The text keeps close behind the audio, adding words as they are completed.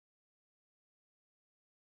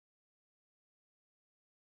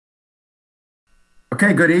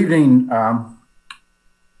Okay, good evening,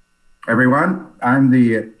 everyone. I'm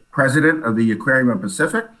the president of the Aquarium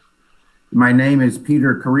Pacific. My name is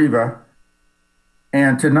Peter Kariva,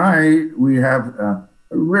 and tonight we have a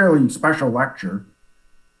really special lecture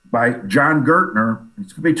by Jon Gertner.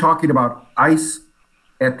 He's going to be talking about ice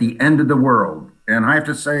at the end of the world. And I have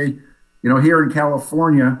to say, here in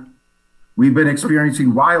California, we've been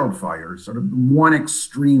experiencing wildfires, sort of one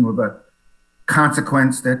extreme of a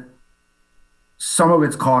consequence that some of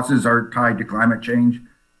its causes are tied to climate change,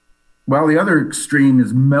 while the other extreme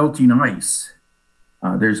is melting ice.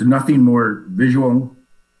 There's nothing more visual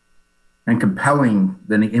and compelling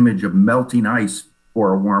than the image of melting ice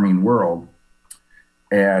for a warming world.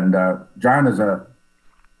 And Jon is a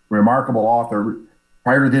remarkable author.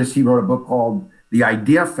 Prior to this, he wrote a book called The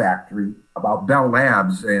Idea Factory about Bell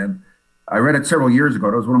Labs. And I read it several years ago.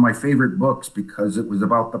 It was one of my favorite books because it was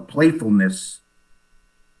about the playfulness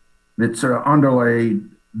that sort of underlay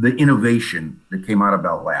the innovation that came out of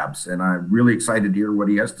Bell Labs. And I'm really excited to hear what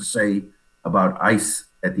he has to say about ice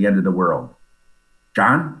at the end of the world.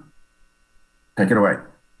 Jon, take it away.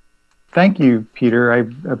 Thank you, Peter. I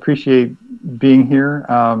appreciate being here.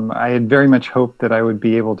 I had very much hoped that I would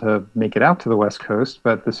be able to make it out to the West Coast,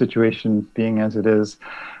 but the situation being as it is,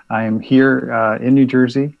 I am here in New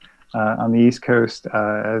Jersey on the East Coast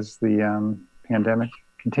as the pandemic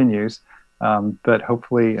continues. But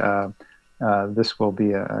hopefully this will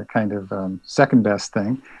be a kind of second best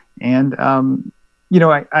thing. And,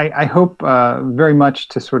 I hope very much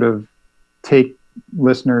to sort of take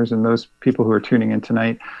listeners and those people who are tuning in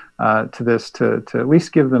tonight to this to at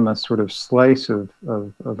least give them a sort of slice of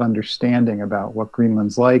understanding about what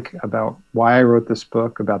Greenland's like, about why I wrote this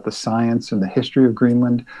book, about the science and the history of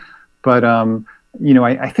Greenland. But,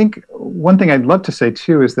 I think one thing I'd love to say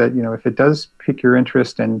too is that, if it does pique your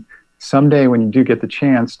interest, and someday when you do get the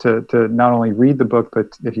chance to not only read the book,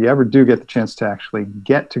 but if you ever do get the chance to actually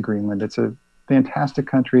get to Greenland, it's a fantastic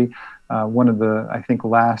country, one of the, I think,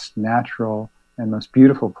 last natural and most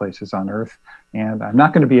beautiful places on Earth. And I'm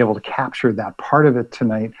not going to be able to capture that part of it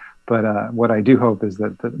tonight, but what I do hope is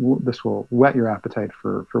that this will whet your appetite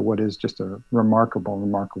for what is just a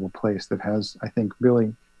remarkable place that has, I think,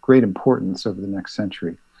 really great importance over the next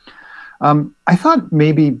century. I thought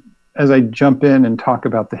maybe as I jump in and talk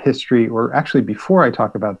about the history, or actually before I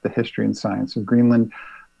talk about the history and science of Greenland,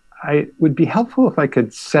 it would be helpful if I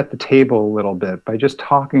could set the table a little bit by just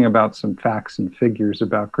talking about some facts and figures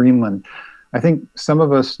about Greenland. I think some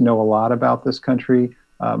of us know a lot about this country.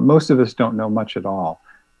 Most of us don't know much at all.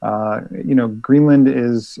 Greenland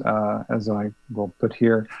is, as I will put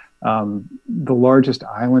here, the largest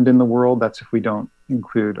island in the world. That's if we don't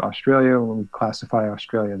include Australia, when we classify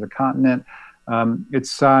Australia as a continent. Its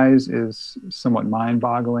size is somewhat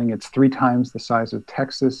mind-boggling. It's 3 times the size of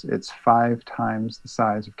Texas. It's 5 times the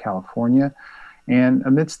size of California. And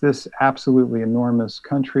amidst this absolutely enormous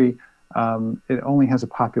country, it only has a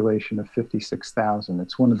population of 56,000.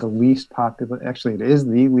 It's one of the least populous, actually it is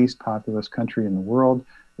the least populous country in the world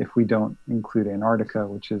if we don't include Antarctica,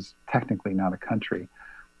 which is technically not a country.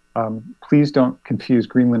 Please don't confuse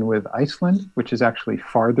Greenland with Iceland, which is actually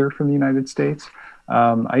farther from the United States.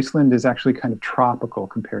 Iceland is actually kind of tropical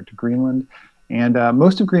compared to Greenland. And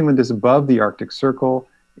most of Greenland is above the Arctic Circle.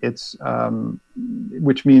 It's,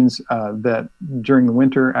 which means that during the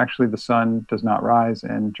winter, actually the sun does not rise,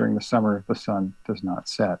 and during the summer, the sun does not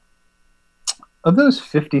set. Of those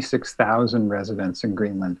 56,000 residents in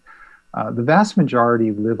Greenland, the vast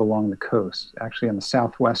majority live along the coast, actually on the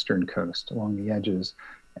southwestern coast, along the edges.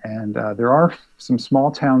 And there are some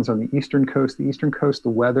small towns on the eastern coast. The eastern coast, the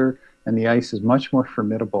weather and the ice is much more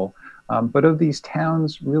formidable. But of these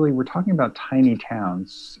towns, really, we're talking about tiny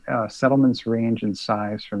towns. Settlements range in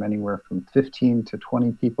size from anywhere from 15 to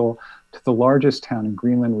 20 people to the largest town in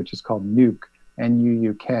Greenland, which is called Nuuk,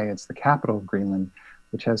 N-U-U-K. It's the capital of Greenland,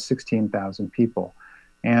 which has 16,000 people.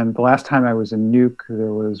 And the last time I was in Nuuk,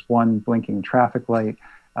 there was one blinking traffic light.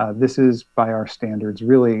 This is, by our standards,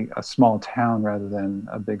 really a small town rather than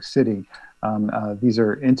a big city. These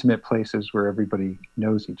are intimate places where everybody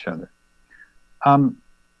knows each other.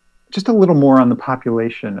 Just a little more on the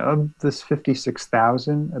population. Of this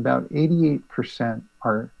 56,000, about 88%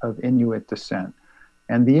 are of Inuit descent.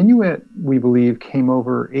 And the Inuit, we believe, came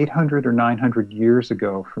over 800 or 900 years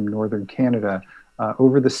ago from northern Canada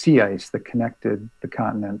over the sea ice that connected the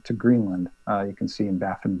continent to Greenland. You can see in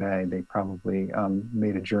Baffin Bay, they probably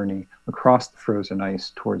made a journey across the frozen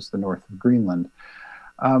ice towards the north of Greenland.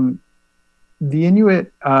 The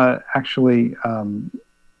Inuit actually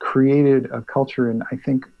created a culture, and I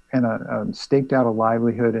think, and staked out a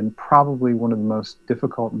livelihood in probably one of the most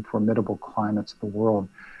difficult and formidable climates of the world.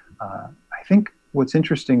 I think what's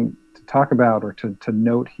interesting to talk about or to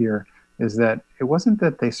note here is that it wasn't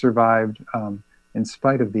that they survived in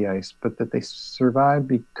spite of the ice, but that they survived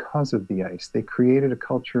because of the ice. They created a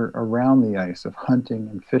culture around the ice of hunting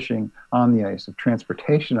and fishing on the ice, of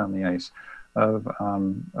transportation on the ice, of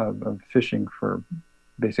fishing for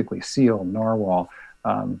basically seal, narwhal,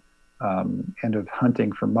 and of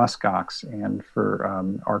hunting for muskox and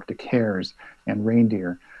for Arctic hares and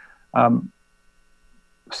reindeer.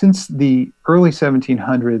 Since the early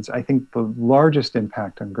 1700s, I think the largest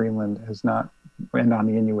impact on Greenland has not, and on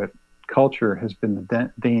the Inuit culture, has been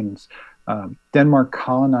the Danes. Denmark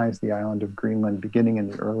colonized the island of Greenland beginning in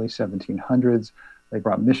the early 1700s. They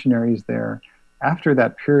brought missionaries there. After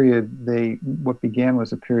that period, what began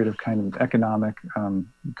was a period of kind of economic, you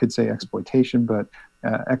could say exploitation, but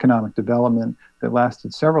economic development that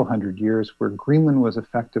lasted several hundred years, where Greenland was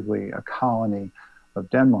effectively a colony of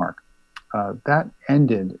Denmark. That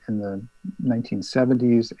ended in the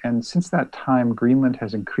 1970s, and since that time, Greenland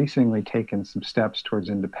has increasingly taken some steps towards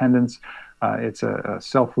independence. It's a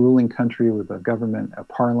self-ruling country with a government, a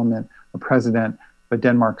parliament, a president, but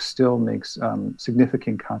Denmark still makes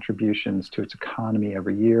significant contributions to its economy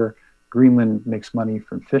every year. Greenland makes money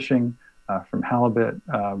from fishing, from halibut,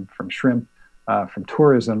 from shrimp, from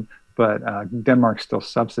tourism, but Denmark still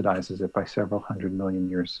subsidizes it by several hundred million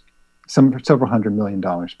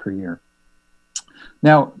dollars per year.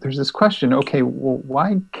 Now, there's this question, okay, well,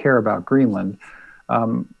 why care about Greenland?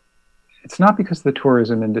 It's not because of the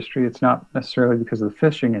tourism industry. It's not necessarily because of the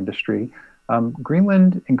fishing industry.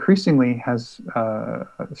 Greenland increasingly has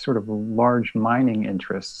sort of large mining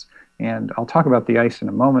interests. And I'll talk about the ice in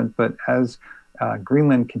a moment, but as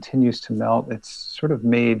Greenland continues to melt, it's sort of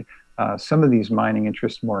made some of these mining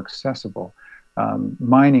interests more accessible.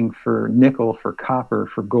 Mining for nickel, for copper,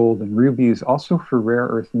 for gold and rubies, also for rare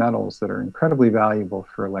earth metals that are incredibly valuable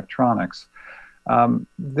for electronics.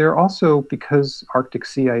 They're also, because Arctic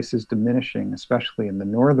sea ice is diminishing, especially in the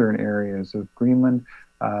northern areas of Greenland,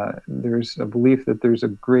 there's a belief that there's a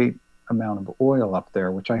great amount of oil up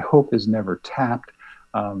there, which I hope is never tapped,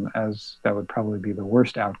 as that would probably be the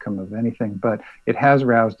worst outcome of anything. But it has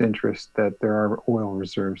roused interest that there are oil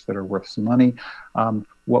reserves that are worth some money.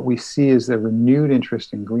 What we see is a renewed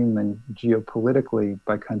interest in Greenland geopolitically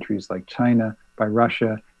by countries like China, by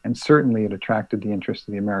Russia, and certainly it attracted the interest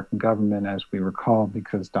of the American government, as we recall,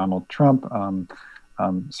 because Donald Trump,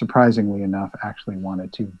 surprisingly enough, actually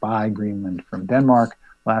wanted to buy Greenland from Denmark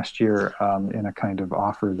last year in a kind of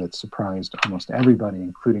offer that surprised almost everybody,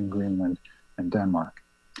 including Greenland and Denmark.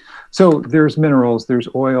 So there's minerals, there's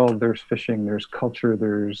oil, there's fishing, there's culture,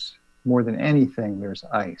 there's more than anything, there's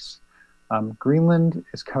ice. Greenland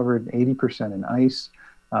is covered 80% in ice,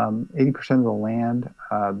 80% of the land.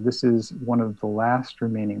 This is one of the last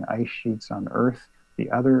remaining ice sheets on Earth. The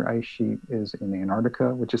other ice sheet is in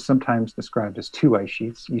Antarctica, which is sometimes described as two ice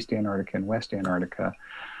sheets, East Antarctica and West Antarctica.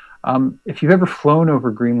 If you've ever flown over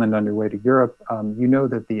Greenland on your way to Europe, you know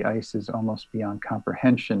that the ice is almost beyond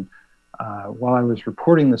comprehension. While I was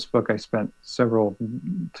reporting this book, I spent several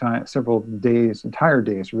days, entire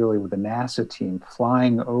days really, with a NASA team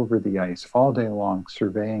flying over the ice all day long,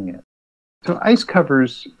 surveying it. So ice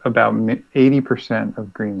covers about 80%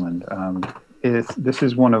 of Greenland. This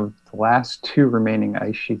is one of the last two remaining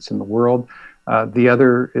ice sheets in the world. The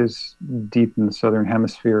other is deep in the southern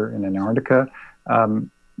hemisphere in Antarctica.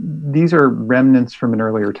 These are remnants from an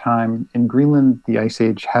earlier time. In Greenland, the ice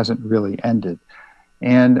age hasn't really ended.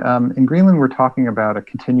 And in Greenland, we're talking about a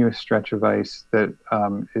continuous stretch of ice that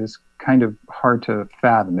is kind of hard to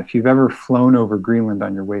fathom. If you've ever flown over Greenland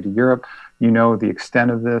on your way to Europe, you know the extent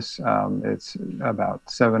of this. It's about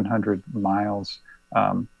 700 miles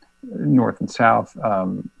north and south,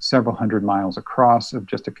 several hundred miles across of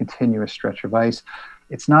just a continuous stretch of ice.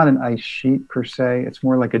 It's not an ice sheet per se, it's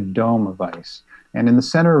more like a dome of ice. And in the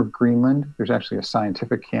center of Greenland, there's actually a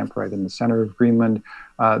scientific camp right in the center of Greenland.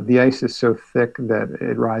 The ice is so thick that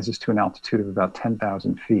it rises to an altitude of about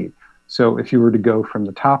 10,000 feet. So if you were to go from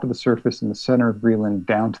the top of the surface in the center of Greenland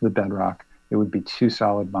down to the bedrock, it would be 2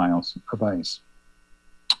 solid miles of ice.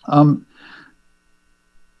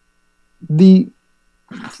 The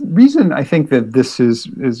reason I think that this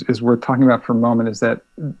is worth talking about for a moment is that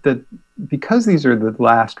because these are the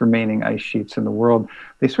last remaining ice sheets in the world,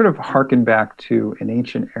 they sort of harken back to an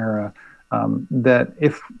ancient era that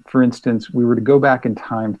if, for instance, we were to go back in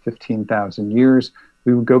time 15,000 years,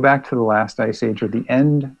 we would go back to the last ice age or the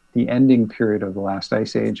ending period of the last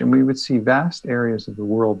ice age, and we would see vast areas of the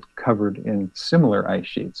world covered in similar ice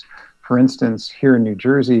sheets. For instance, here in New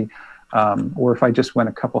Jersey, or if I just went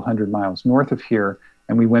a couple hundred miles north of here,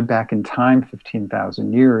 and we went back in time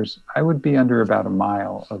 15,000 years, I would be under about a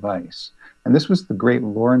mile of ice. And this was the Great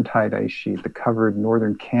Laurentide ice sheet that covered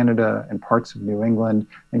northern Canada and parts of New England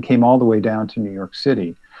and came all the way down to New York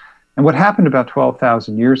City. And what happened about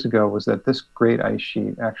 12,000 years ago was that this great ice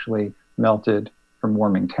sheet actually melted from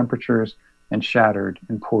warming temperatures and shattered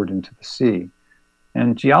and poured into the sea.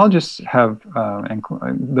 And geologists have, and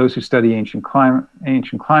those who study ancient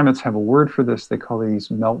climates have a word for this. They call these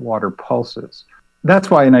meltwater pulses.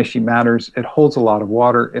 That's why an ice sheet matters. It holds a lot of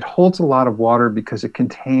water. It holds a lot of water because it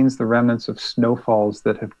contains the remnants of snowfalls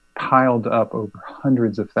that have piled up over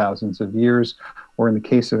hundreds of thousands of years, or in the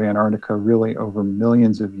case of Antarctica, really over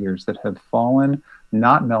millions of years, that have fallen,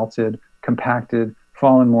 not melted, compacted,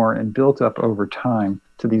 fallen more, and built up over time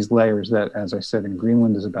to these layers that, as I said, in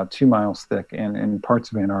Greenland is about 2 miles thick, and in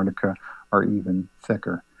parts of Antarctica are even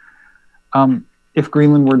thicker. If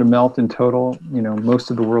Greenland were to melt in total,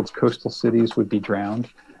 most of the world's coastal cities would be drowned.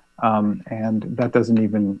 And that doesn't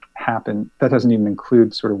even happen. That doesn't even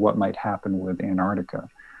include sort of what might happen with Antarctica.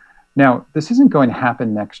 Now, this isn't going to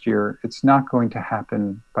happen next year. It's not going to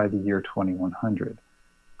happen by the year 2100.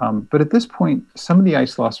 But at this point, some of the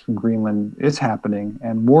ice loss from Greenland is happening,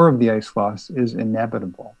 and more of the ice loss is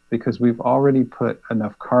inevitable because we've already put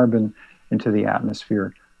enough carbon into the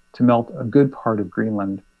atmosphere to melt a good part of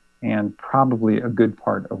Greenland and probably a good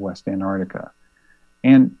part of West Antarctica.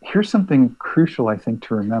 And here's something crucial, I think,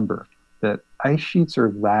 to remember, that ice sheets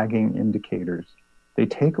are lagging indicators. They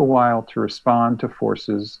take a while to respond to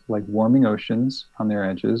forces like warming oceans on their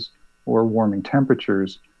edges or warming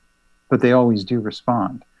temperatures, but they always do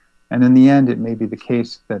respond. And in the end, it may be the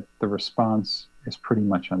case that the response is pretty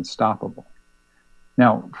much unstoppable.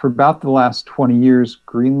 Now, for about the last 20 years,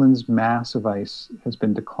 Greenland's mass of ice has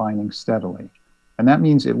been declining steadily. And that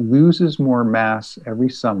means it loses more mass every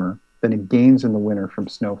summer than it gains in the winter from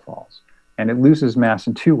snowfalls. And it loses mass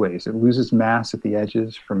in two ways. It loses mass at the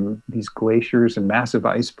edges from these glaciers and massive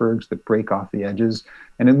icebergs that break off the edges.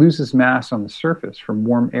 And it loses mass on the surface from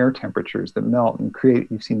warm air temperatures that melt and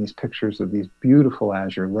create, you've seen these pictures of these beautiful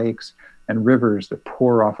azure lakes and rivers that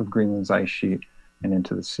pour off of Greenland's ice sheet and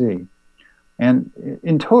into the sea. And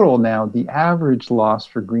in total now, the average loss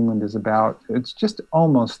for Greenland is it's just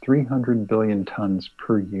almost 300 billion tons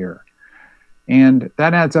per year. And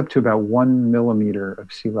that adds up to about 1 millimeter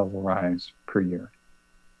of sea level rise per year.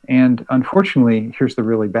 And unfortunately, here's the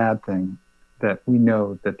really bad thing, that we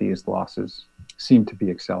know that these losses seem to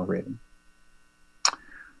be accelerating.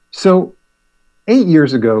 So 8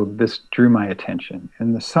 years ago, this drew my attention.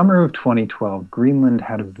 In the summer of 2012, Greenland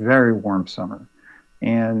had a very warm summer.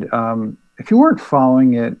 And if you weren't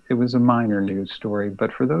following it, it was a minor news story.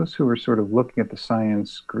 But for those who were sort of looking at the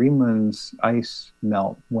science, Greenland's ice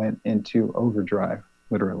melt went into overdrive,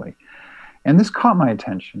 literally. And this caught my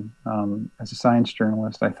attention. As a science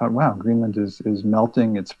journalist, I thought, wow, Greenland is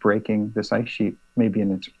melting, it's breaking. This ice sheet may be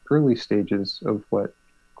in its early stages of what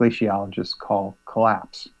glaciologists call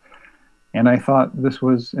collapse. And I thought this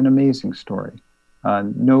was an amazing story.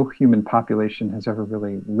 No human population has ever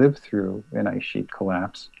really lived through an ice sheet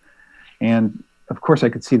collapse. And of course, I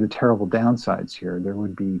could see the terrible downsides here. There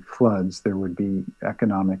would be floods, there would be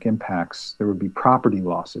economic impacts, there would be property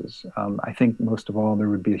losses. I think most of all, there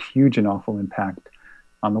would be a huge and awful impact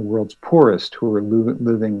on the world's poorest who are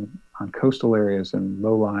living on coastal areas and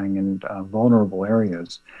low-lying and vulnerable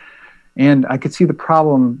areas. And I could see the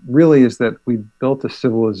problem really is that we built a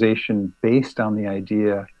civilization based on the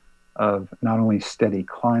idea of not only steady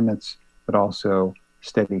climates, but also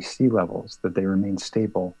steady sea levels, that they remain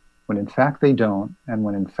stable, when in fact they don't, and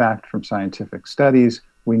when in fact from scientific studies,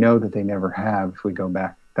 we know that they never have if we go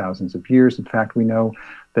back thousands of years. In fact, we know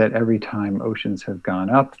that every time oceans have gone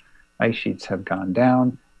up, ice sheets have gone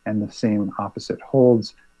down, and the same opposite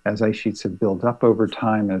holds. As ice sheets have built up over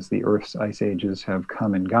time, as the Earth's ice ages have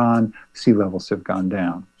come and gone, sea levels have gone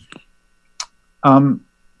down.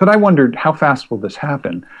 But I wondered, how fast will this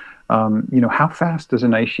happen? How fast does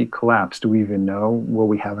an ice sheet collapse? Do we even know? Will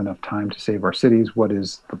we have enough time to save our cities? What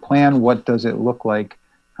is the plan? What does it look like?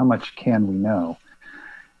 How much can we know?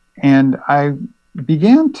 And I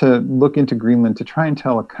began to look into Greenland to try and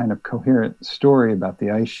tell a kind of coherent story about the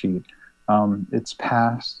ice sheet, its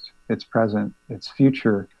past, its present, its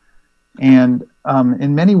future. And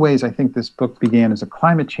in many ways, I think this book began as a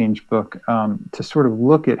climate change book to sort of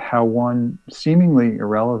look at how one seemingly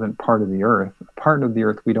irrelevant part of the Earth, a part of the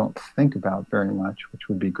Earth we don't think about very much, which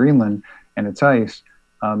would be Greenland and its ice,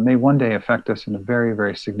 may one day affect us in a very,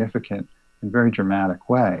 very significant and very dramatic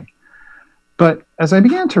way. But as I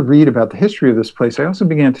began to read about the history of this place, I also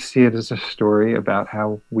began to see it as a story about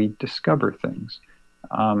how we discover things,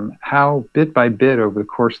 how bit by bit over the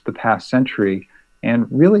course of the past century, And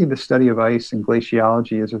really, the study of ice and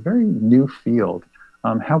glaciology is a very new field.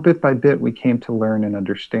 How bit by bit we came to learn and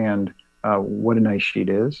understand what an ice sheet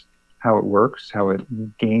is, how it works, how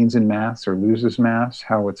it gains in mass or loses mass,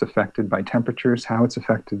 how it's affected by temperatures, how it's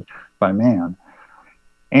affected by man.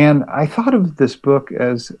 And I thought of this book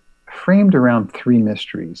as framed around three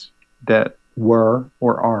mysteries that were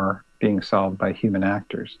or are being solved by human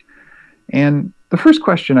actors. And the first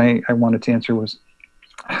question I wanted to answer was,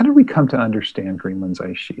 how did we come to understand Greenland's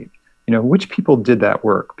ice sheet? You know, which people did that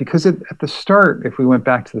work? Because at the start, if we went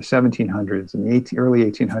back to the 1700s and the early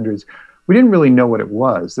 1800s, we didn't really know what it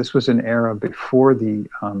was. This was an era before the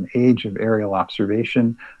age of aerial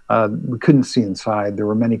observation. We couldn't see inside. There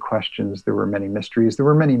were many questions. There were many mysteries. There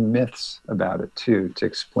were many myths about it, too, to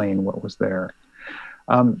explain what was there.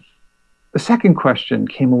 The second question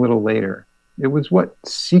came a little later. It was, what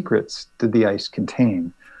secrets did the ice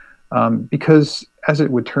contain? Because, as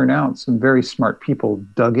it would turn out, some very smart people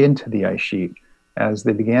dug into the ice sheet as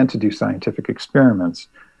they began to do scientific experiments.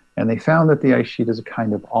 And they found that the ice sheet is a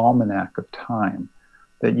kind of almanac of time,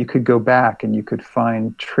 that you could go back and you could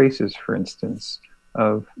find traces, for instance,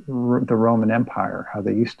 of the Roman Empire, how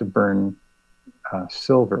they used to burn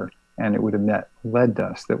silver, and it would emit lead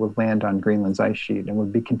dust that would land on Greenland's ice sheet and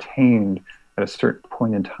would be contained at a certain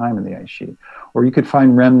point in time in the ice sheet. Or you could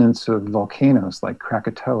find remnants of volcanoes like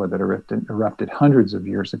Krakatoa that erupted hundreds of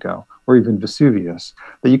years ago, or even Vesuvius,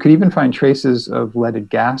 that you could even find traces of leaded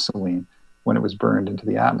gasoline when it was burned into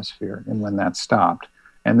the atmosphere and when that stopped.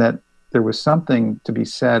 And that there was something to be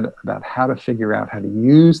said about how to figure out how to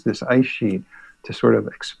use this ice sheet to sort of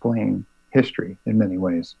explain history in many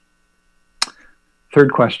ways.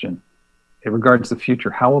 Third question, it regards the future.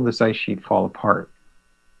 How will this ice sheet fall apart?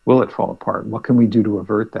 Will it fall apart? What can we do to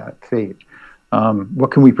avert that fate? What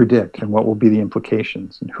can we predict, and what will be the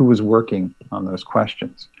implications? And who is working on those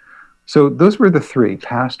questions? So those were the three,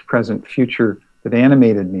 past, present, future, that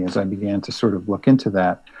animated me as I began to sort of look into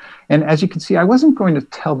that. And as you can see, I wasn't going to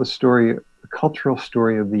tell the story, the cultural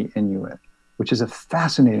story of the Inuit, which is a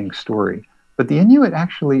fascinating story. But the Inuit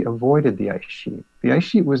actually avoided the ice sheet. The ice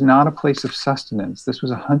sheet was not a place of sustenance. This was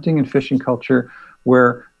a hunting and fishing culture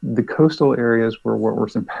where the coastal areas were what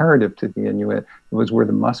was imperative to the Inuit. It was where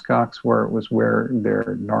the muskox were. It was where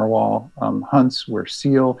their narwhal hunts, where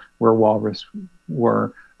seal, where walrus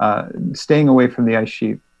were. Staying away from the ice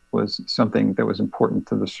sheet was something that was important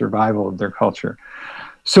to the survival of their culture.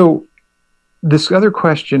 So this other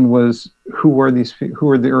question was, who were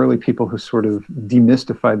the early people who sort of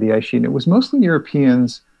demystified the ice sheet? And it was mostly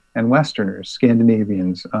Europeans and Westerners,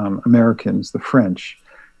 Scandinavians, Americans, the French.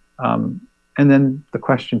 And then the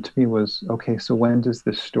question to me was, okay, so when does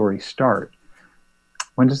this story start?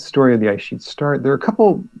 When does the story of the ice sheet start? There are a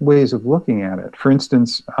couple ways of looking at it. For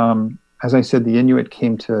instance, as I said, the Inuit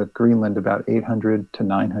came to Greenland about 800 to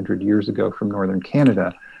 900 years ago from northern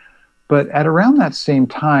Canada. But at around that same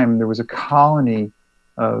time, there was a colony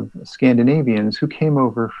of Scandinavians who came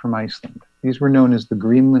over from Iceland. These were known as the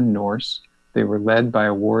Greenland Norse. They were led by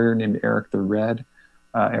a warrior named Eric the Red.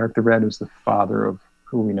 Eric the Red was the father of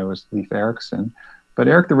who we know as Leif Erikson. But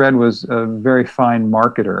Eric the Red was a very fine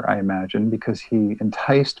marketer, I imagine, because he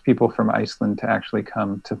enticed people from Iceland to actually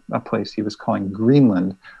come to a place he was calling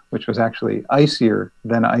Greenland, which was actually icier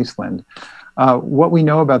than Iceland. What we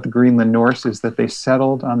know about the Greenland Norse is that they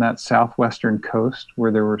settled on that southwestern coast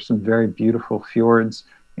where there were some very beautiful fjords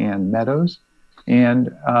and meadows.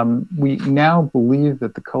 And we now believe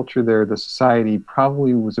that the culture there, the society,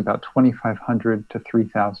 probably was about 2,500 to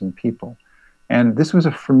 3,000 people. And this was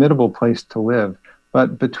a formidable place to live.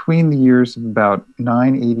 But between the years of about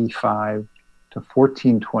 985 to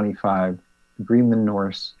 1425, the Greenland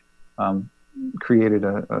Norse created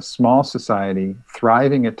a small society,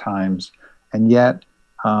 thriving at times, and yet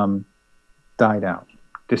died out,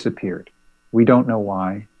 disappeared. We don't know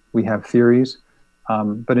why. We have theories,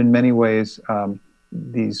 but in many ways,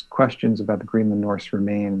 these questions about the Greenland Norse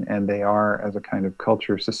remain, and they are, as a kind of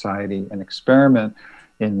culture, society, an experiment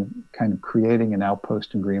in kind of creating an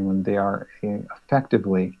outpost in Greenland. They are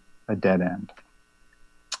effectively a dead end.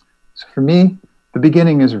 So for me, the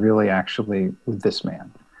beginning is really actually with this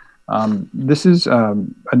man. This is a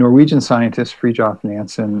Norwegian scientist, Fridtjof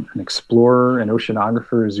Nansen, an explorer, an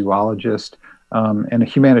oceanographer, a zoologist, and a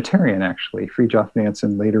humanitarian, actually. Fridtjof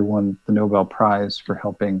Nansen later won the Nobel Prize for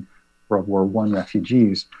helping World War I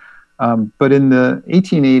refugees. But in the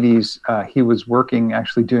 1880s, he was working,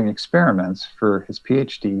 actually doing experiments for his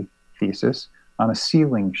PhD thesis on a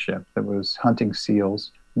sealing ship that was hunting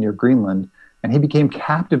seals near Greenland. And he became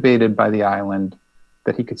captivated by the island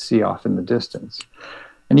that he could see off in the distance.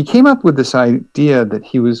 And he came up with this idea that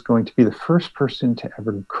he was going to be the first person to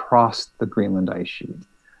ever cross the Greenland ice sheet.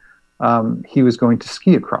 He was going to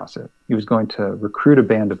ski across it. He was going to recruit a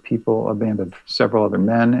band of people, a band of several other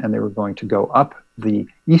men, and they were going to go up the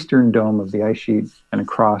eastern dome of the ice sheet and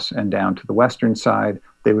across and down to the western side.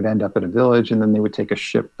 They would end up at a village, and then they would take a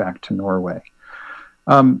ship back to Norway.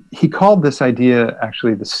 He called this idea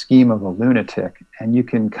actually the scheme of a lunatic, and you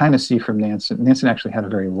can kind of see from Nansen. Nansen actually had a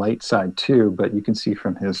very light side too, but you can see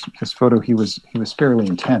from his photo he was fairly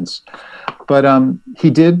intense. But he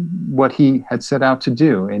did what he had set out to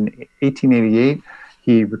do. In 1888,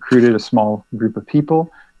 he recruited a small group of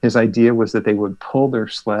people. His idea was that they would pull their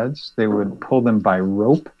sleds. They would pull them by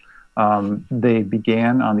rope. They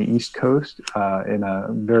began on the East Coast in a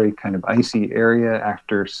very kind of icy area.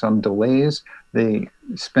 After some delays, they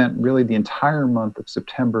spent really the entire month of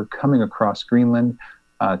September coming across Greenland,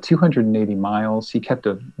 280 miles. He kept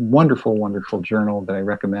a wonderful, wonderful journal that I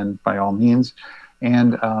recommend by all means,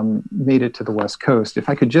 and made it to the West Coast. If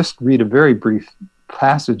I could just read a very brief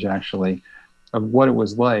passage, actually, of what it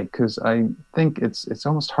was like, because I think it's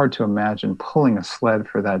almost hard to imagine pulling a sled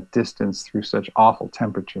for that distance through such awful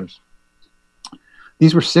temperatures.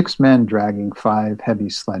 These were 6 men dragging 5 heavy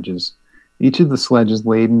sledges, each of the sledges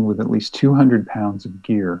laden with at least 200 pounds of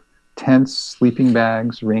gear: tents, sleeping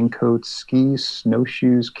bags, raincoats, skis,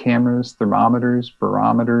 snowshoes, cameras, thermometers,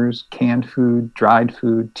 barometers, canned food, dried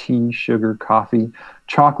food, tea, sugar, coffee,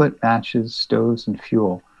 chocolate, matches, stoves, and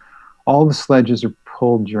fuel. All the sledges are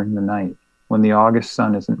pulled during the night, when the August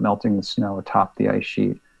sun isn't melting the snow atop the ice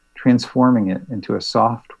sheet, transforming it into a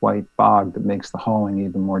soft white bog that makes the hauling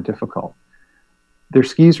even more difficult. Their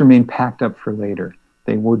skis remain packed up for later.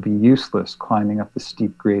 They would be useless climbing up the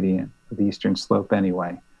steep gradient of the eastern slope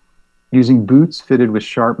anyway. Using boots fitted with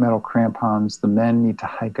sharp metal crampons, the men need to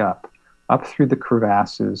hike up through the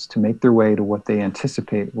crevasses to make their way to what they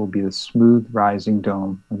anticipate will be the smooth rising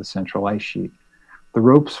dome of the central ice sheet. The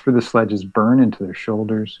ropes for the sledges burn into their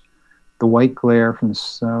shoulders. The white glare from the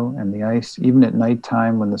snow and the ice, even at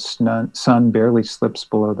nighttime when the sun barely slips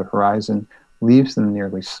below the horizon, leaves them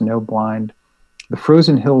nearly snowblind. The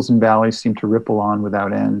frozen hills and valleys seem to ripple on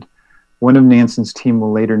without end. One of Nansen's team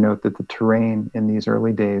will later note that the terrain in these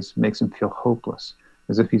early days makes him feel hopeless,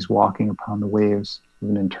 as if he's walking upon the waves of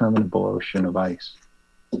an interminable ocean of ice.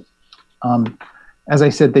 As I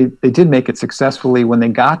said, they did make it successfully. When they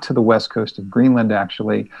got to the west coast of Greenland,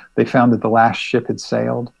 actually, they found that the last ship had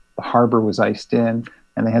sailed. The harbor was iced in,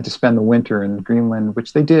 and they had to spend the winter in Greenland,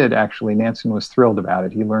 which they did, actually. Nansen was thrilled about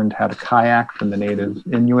it. He learned how to kayak from the native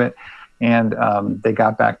Inuit, and they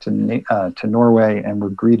got back to Norway and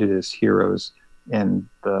were greeted as heroes in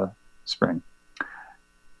the spring.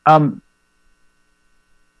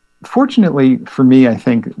 Fortunately for me, I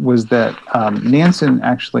think, was that Nansen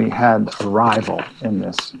actually had a rival in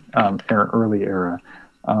this early era.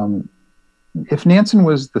 If Nansen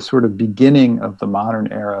was the sort of beginning of the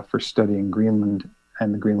modern era for studying Greenland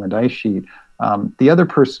and the Greenland ice sheet, the other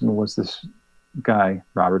person was this guy,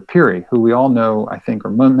 Robert Peary, who we all know, I think, or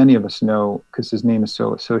many of us know, because his name is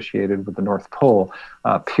so associated with the North Pole.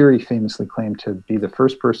 Peary famously claimed to be the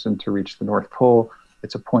first person to reach the North Pole.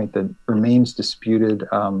 It's a point that remains disputed.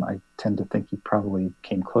 I tend to think he probably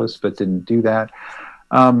came close, but didn't do that.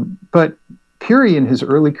 But Peary, in his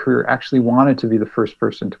early career, actually wanted to be the first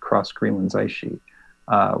person to cross Greenland's ice sheet.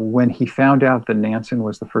 When he found out that Nansen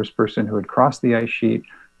was the first person who had crossed the ice sheet,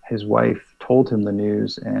 his wife told him the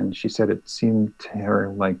news, and she said it seemed to her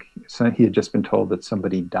like he had just been told that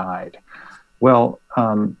somebody died. Well,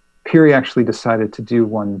 Peary actually decided to do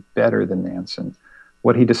one better than Nansen.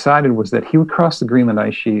 What he decided was that he would cross the Greenland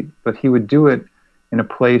ice sheet, but he would do it in a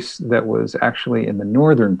place that was actually in the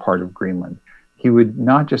northern part of Greenland. He would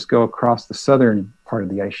not just go across the southern part of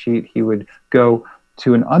the ice sheet, he would go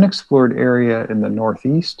to an unexplored area in the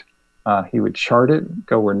northeast. He would chart it,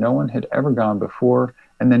 go where no one had ever gone before,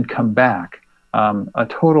 and then come back. A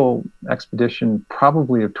total expedition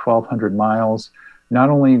probably of 1,200 miles. Not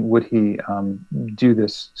only would he do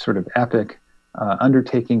this sort of epic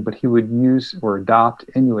undertaking, but he would use or adopt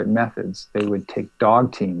Inuit methods. They would take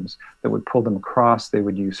dog teams that would pull them across. They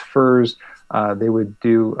would use furs. They would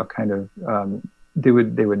do a kind of, they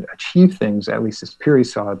would achieve things, at least as Peary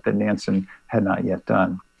saw it, that Nansen had not yet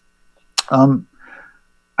done.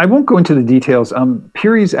 I won't go into the details.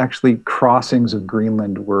 Peary's actually crossings of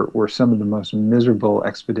Greenland were some of the most miserable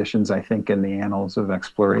expeditions, I think, in the annals of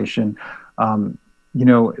exploration. You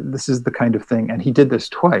know, this is the kind of thing, and he did this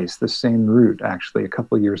twice, the same route, actually, a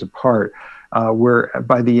couple of years apart, where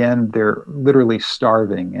by the end, they're literally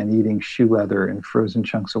starving and eating shoe leather and frozen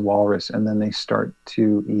chunks of walrus, and then they start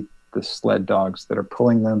to eat the sled dogs that are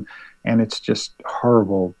pulling them. And it's just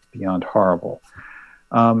horrible beyond horrible.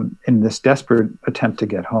 In this desperate attempt to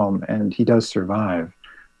get home, and he does survive.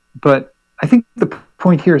 But I think the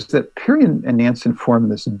point here is that Peary and Nansen form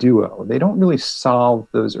this duo. They don't really solve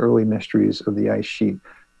those early mysteries of the ice sheet,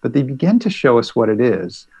 but they begin to show us what it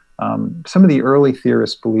is. Some of the early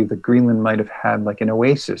theorists believe that Greenland might have had like an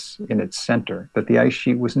oasis in its center, that the ice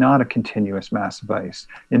sheet was not a continuous mass of ice.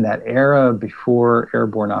 In that era before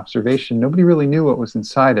airborne observation, nobody really knew what was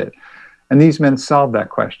inside it. And these men solved that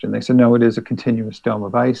question. They said, no, it is a continuous dome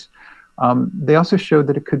of ice. They also showed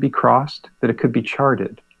that it could be crossed, that it could be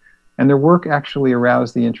charted. And their work actually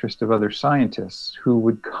aroused the interest of other scientists who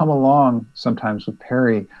would come along sometimes with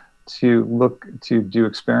Peary to do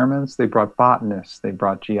experiments. They brought botanists, they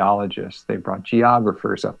brought geologists, they brought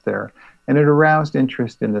geographers up there. And it aroused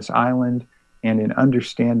interest in this island and in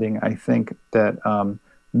understanding, I think, that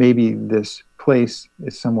maybe this place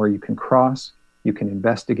is somewhere you can cross, you can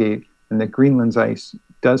investigate, and that Greenland's ice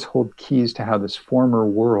does hold keys to how this former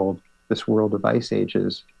world, this world of ice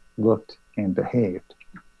ages, looked and behaved.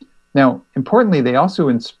 Now, importantly, they also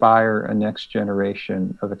inspire a next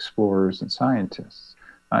generation of explorers and scientists.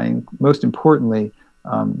 Most importantly,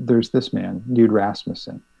 there's this man, Knud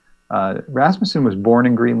Rasmussen. Rasmussen was born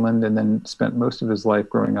in Greenland and then spent most of his life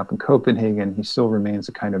growing up in Copenhagen. He still remains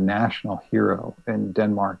a kind of national hero in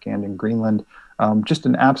Denmark and in Greenland. Just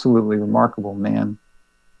an absolutely remarkable man,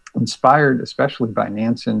 inspired especially by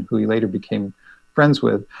Nansen, who he later became friends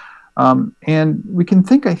with. And we can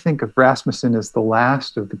think, I think, of Rasmussen as the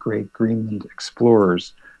last of the great Greenland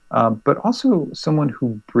explorers, but also someone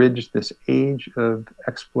who bridged this age of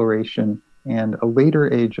exploration and a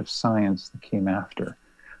later age of science that came after.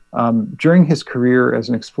 During his career as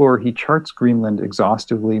an explorer, he charts Greenland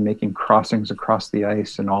exhaustively, making crossings across the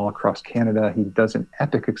ice and all across Canada. He does an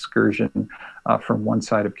epic excursion from one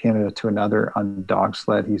side of Canada to another on dog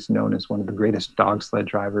sled. He's known as one of the greatest dog sled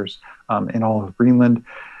drivers in all of Greenland.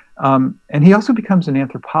 And he also becomes an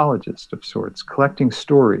anthropologist of sorts, collecting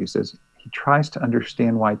stories as he tries to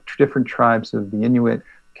understand why different tribes of the Inuit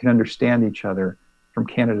can understand each other from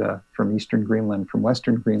Canada, from Eastern Greenland, from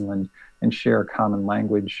Western Greenland, and share a common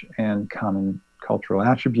language and common cultural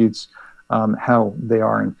attributes, how they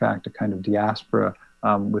are, in fact, a kind of diaspora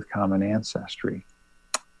with common ancestry.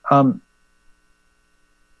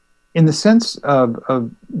 In the sense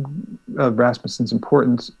of Rasmussen's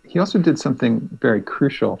importance, he also did something very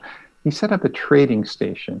crucial. He set up a trading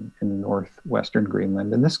station in northwestern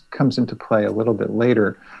Greenland, and this comes into play a little bit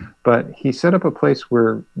later, but he set up a place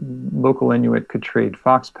where local Inuit could trade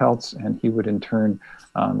fox pelts, and he would in turn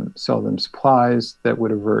sell them supplies that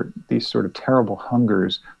would avert these sort of terrible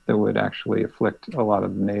hungers that would actually afflict a lot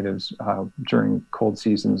of the natives during cold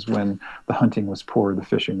seasons when the hunting was poor, the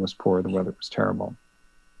fishing was poor, the weather was terrible.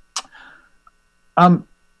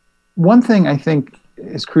 One thing I think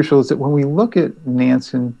is crucial is that when we look at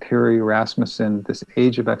Nansen, Peary, Rasmussen, this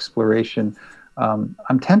age of exploration,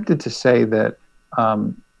 I'm tempted to say that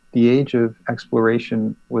the age of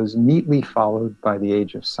exploration was neatly followed by the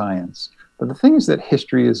age of science. But the thing is that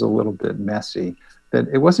history is a little bit messy, that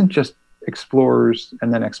it wasn't just explorers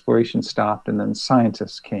and then exploration stopped and then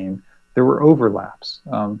scientists came. There were overlaps.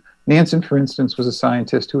 Nansen, for instance, was a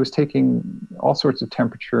scientist who was taking all sorts of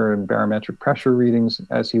temperature and barometric pressure readings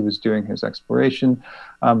as he was doing his exploration.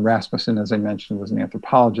 Rasmussen, as I mentioned, was an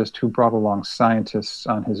anthropologist who brought along scientists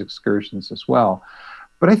on his excursions as well.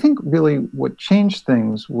 But I think really what changed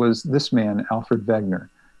things was this man, Alfred Wegener.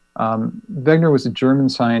 Wegener was a German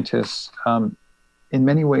scientist. In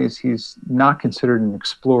many ways, he's not considered an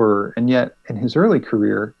explorer, and yet in his early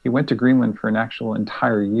career, he went to Greenland for an actual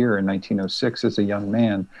entire year in 1906 as a young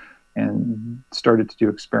man and started to do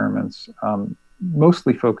experiments,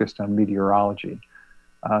 mostly focused on meteorology.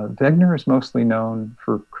 Wegener is mostly known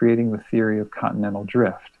for creating the theory of continental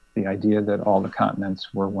drift, the idea that all the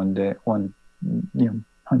continents were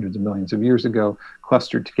hundreds of millions of years ago,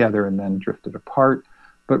 clustered together and then drifted apart.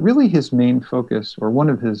 But really his main focus, or one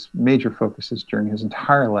of his major focuses during his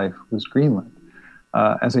entire life, was Greenland.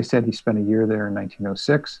 As I said, he spent a year there in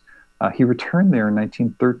 1906. He returned there in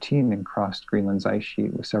 1913 and crossed Greenland's ice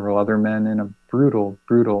sheet with several other men in a brutal,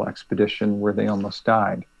 brutal expedition where they almost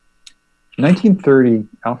died. In 1930,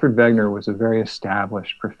 Alfred Wegener was a very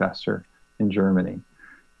established professor in Germany.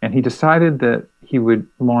 And he decided that he would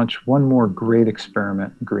launch one more great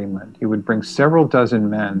experiment in Greenland. He would bring several dozen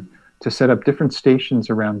men to set up different stations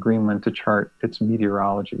around Greenland to chart its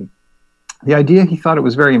meteorology. The idea, he thought it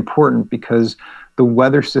was very important because the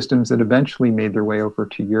weather systems that eventually made their way over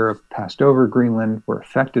to Europe, passed over Greenland, were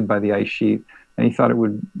affected by the ice sheet, and he thought it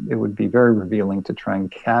would be very revealing to try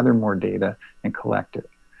and gather more data and collect it.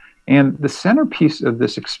 And the centerpiece of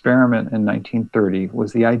this experiment in 1930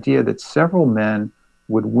 was the idea that several men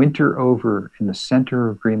would winter over in the center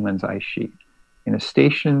of Greenland's ice sheet in a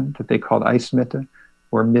station that they called Icemitte,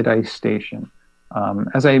 or mid-ice station.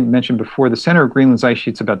 As I mentioned before, the center of Greenland's ice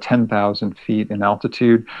sheet is about 10,000 feet in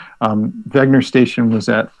altitude. Wegener Station was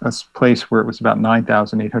at a place where it was about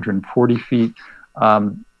 9,840 feet.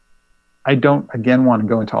 I don't, again, want to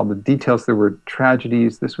go into all the details. There were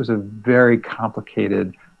tragedies. This was a very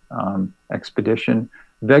complicated expedition.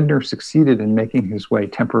 Wegener succeeded in making his way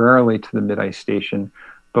temporarily to the mid-ice station,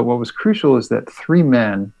 but what was crucial is that three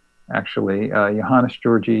men, actually, Johannes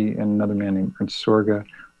Georgi and another man named Ernst Sorge,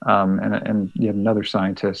 and yet another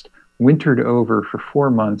scientist, wintered over for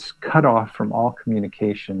 4 months, cut off from all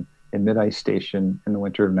communication in mid-ice station in the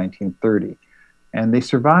winter of 1930. And they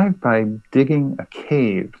survived by digging a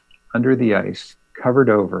cave under the ice, covered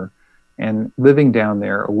over, and living down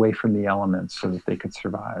there away from the elements so that they could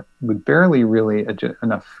survive, with barely really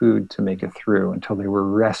enough food to make it through until they were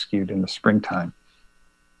rescued in the springtime.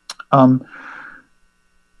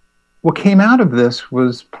 What came out of this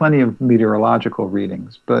was plenty of meteorological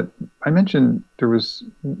readings, but I mentioned there was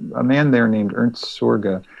a man there named Ernst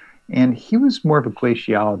Sorge, and he was more of a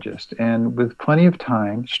glaciologist, and with plenty of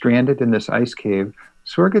time, stranded in this ice cave,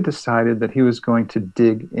 Sorge decided that he was going to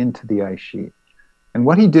dig into the ice sheet. And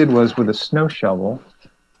what he did was, with a snow shovel,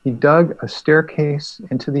 he dug a staircase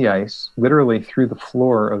into the ice, literally through the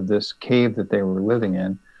floor of this cave that they were living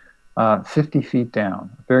in, 50 feet down,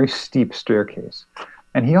 a very steep staircase.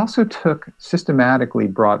 And he also systematically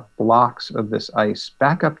brought blocks of this ice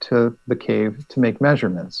back up to the cave to make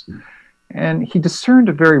measurements. And he discerned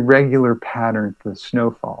a very regular pattern for the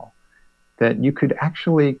snowfall, that you could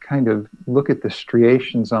actually kind of look at the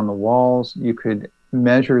striations on the walls, you could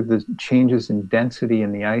measure the changes in density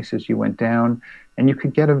in the ice as you went down, and you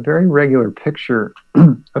could get a very regular picture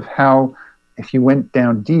of how, if you went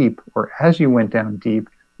down deep, or as you went down deep,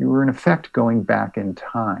 you were in effect going back in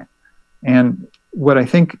time. And what I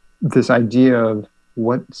think this idea of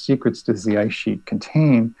what secrets does the ice sheet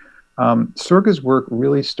contain, Sorge's work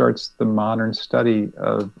really starts the modern study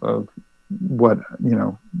of what,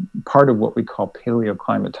 part of what we call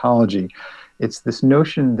paleoclimatology. It's this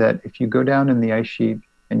notion that if you go down in the ice sheet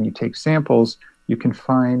and you take samples, you can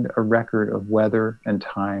find a record of weather and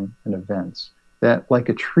time and events. That, like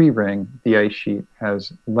a tree ring, the ice sheet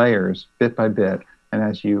has layers bit by bit. And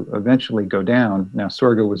as you eventually go down, now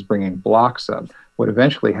Sorge was bringing blocks up. What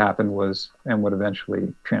eventually happened was, and what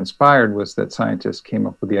eventually transpired was, that scientists came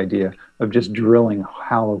up with the idea of just drilling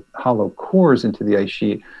hollow cores into the ice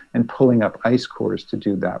sheet and pulling up ice cores to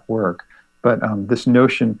do that work. But this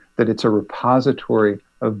notion that it's a repository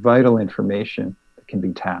of vital information that can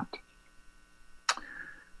be tapped.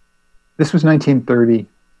 This was 1930.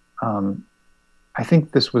 I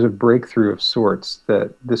think this was a breakthrough of sorts,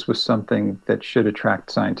 that this was something that should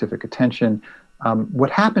attract scientific attention. What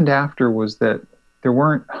happened after was that there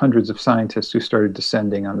weren't hundreds of scientists who started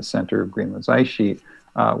descending on the center of Greenland's ice sheet.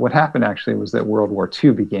 What happened actually was that World War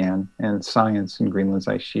II began, and science in Greenland's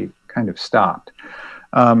ice sheet kind of stopped.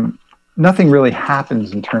 Nothing really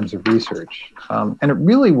happens in terms of research. And it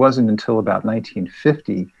really wasn't until about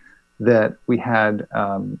 1950 that we had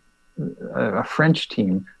a French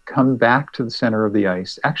team come back to the center of the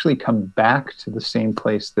ice, actually come back to the same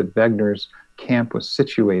place that Wegener's camp was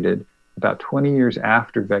situated about 20 years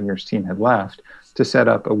after Wegener's team had left, to set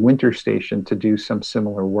up a winter station to do some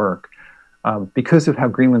similar work. Because of how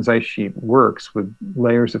Greenland's ice sheet works, with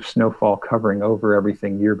layers of snowfall covering over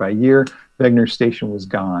everything year by year, Wegener's station was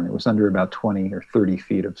gone. It was under about 20 or 30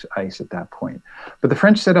 feet of ice at that point. But the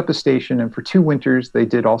French set up a station, and for 2 winters, they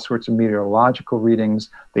did all sorts of meteorological readings.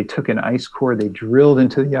 They took an ice core, they drilled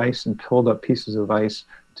into the ice and pulled up pieces of ice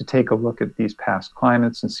to take a look at these past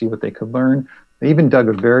climates and see what they could learn. They even dug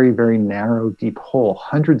a very, very narrow, deep hole,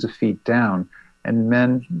 hundreds of feet down.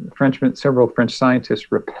 And several French scientists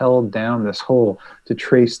rappelled down this hole to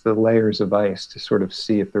trace the layers of ice to sort of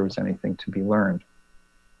see if there was anything to be learned.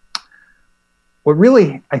 What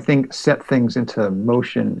really, I think, set things into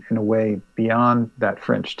motion in a way beyond that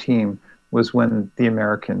French team was when the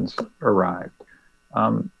Americans arrived.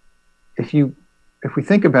 If we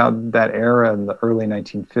think about that era in the early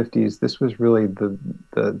 1950s, this was really the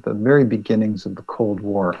very beginnings of the Cold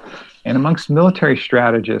War. And amongst military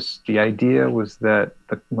strategists, the idea was that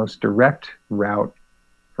the most direct route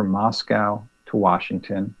from Moscow to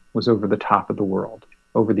Washington was over the top of the world,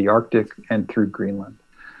 over the Arctic and through Greenland.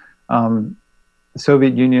 The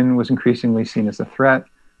Soviet Union was increasingly seen as a threat.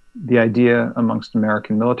 The idea amongst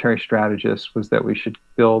American military strategists was that we should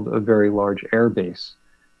build a very large air base.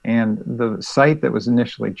 And the site that was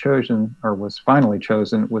initially chosen, or was finally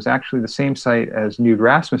chosen, was actually the same site as Knud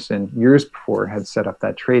Rasmussen years before had set up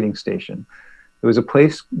that trading station. It was a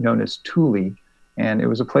place known as Thule, and it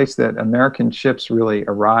was a place that American ships really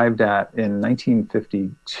arrived at in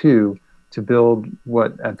 1952 to build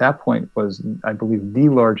what at that point was, I believe, the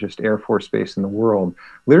largest Air Force base in the world.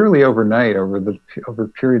 Literally overnight, over a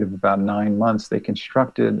period of about 9 months, they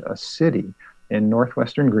constructed a city in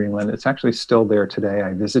northwestern Greenland. It's actually still there today.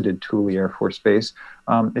 I visited Thule Air Force Base.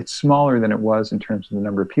 It's smaller than it was in terms of the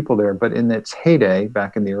number of people there, but in its heyday,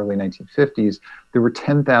 back in the early 1950s, there were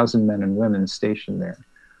 10,000 men and women stationed there.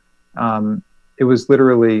 It was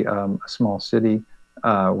literally a small city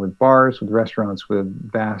with bars, with restaurants, with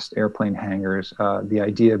vast airplane hangars, the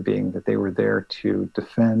idea being that they were there to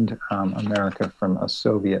defend America from a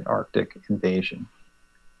Soviet Arctic invasion.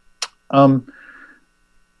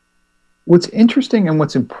 What's interesting and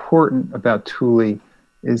what's important about Thule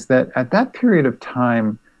is that at that period of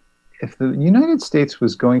time, if the United States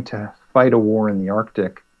was going to fight a war in the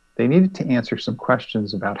Arctic, they needed to answer some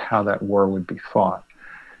questions about how that war would be fought.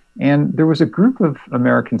 And there was a group of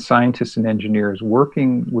American scientists and engineers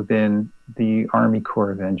working within the Army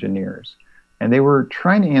Corps of Engineers. And they were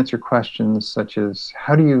trying to answer questions such as,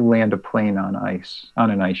 how do you land a plane on ice,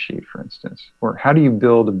 on an ice sheet, for instance? Or how do you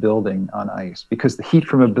build a building on ice? Because the heat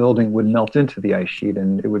from a building would melt into the ice sheet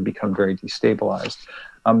and it would become very destabilized.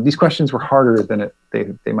 These questions were harder than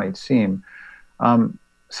they might seem. Some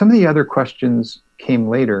of the other questions came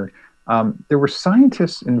later. There were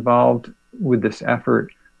scientists involved with this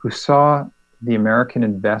effort who saw the American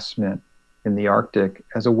investment in the Arctic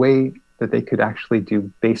as a way that they could actually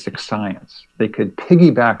do basic science. They could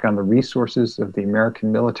piggyback on the resources of the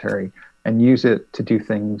American military and use it to do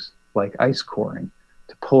things like ice coring,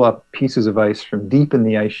 to pull up pieces of ice from deep in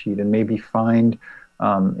the ice sheet and maybe find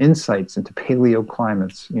insights into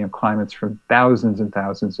paleoclimates, climates from thousands and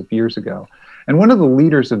thousands of years ago. And one of the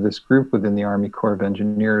leaders of this group within the Army Corps of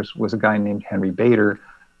Engineers was a guy named Henry Bader,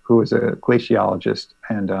 who was a glaciologist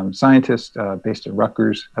and scientist based at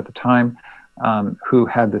Rutgers at the time, who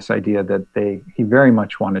had this idea that he very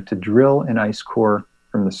much wanted to drill an ice core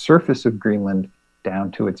from the surface of Greenland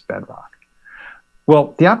down to its bedrock.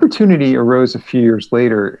 Well, the opportunity arose a few years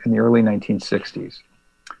later in the early 1960s.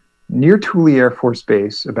 Near Thule Air Force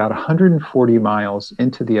Base, about 140 miles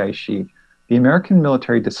into the ice sheet, the American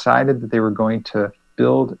military decided that they were going to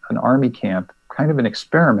build an army camp, kind of an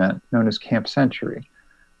experiment known as Camp Century.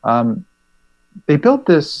 They built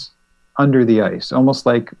this under the ice, almost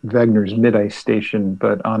like Wegener's mid-ice station,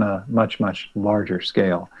 but on a much, much larger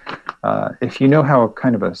scale. If you know how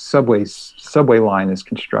kind of a subway line is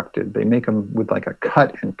constructed, they make them with like a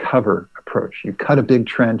cut and cover approach. You cut a big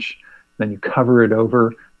trench, then you cover it over,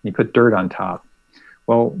 and you put dirt on top.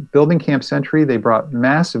 Well, building Camp Century, they brought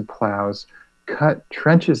massive plows, cut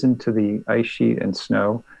trenches into the ice sheet and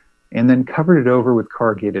snow, and then covered it over with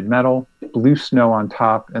corrugated metal, blew snow on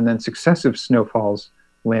top, and then successive snowfalls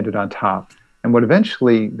landed on top. And what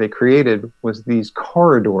eventually they created was these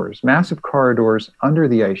corridors, massive corridors under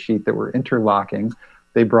the ice sheet that were interlocking.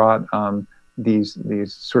 They brought these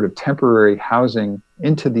sort of temporary housing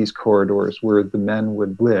into these corridors where the men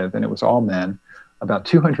would live, and it was all men. About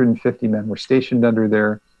 250 men were stationed under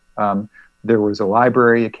there. There was a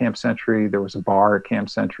library at Camp Century. There was a bar at Camp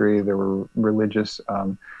Century. There were religious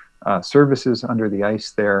services under the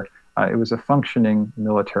ice there. It was a functioning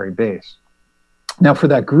military base. Now, for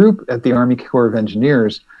that group at the Army Corps of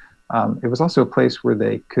Engineers, it was also a place where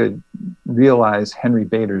they could realize Henry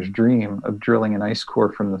Bader's dream of drilling an ice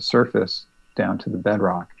core from the surface down to the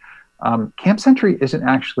bedrock. Camp Century isn't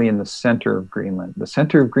actually in the center of Greenland. The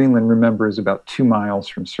center of Greenland, remember, is about 2 miles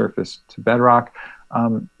from surface to bedrock.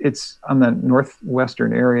 It's on the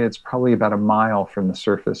northwestern area. It's probably about 1 mile from the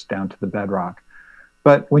surface down to the bedrock.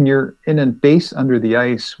 But when you're in a base under the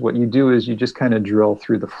ice, what you do is you just kind of drill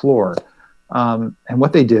through the floor. And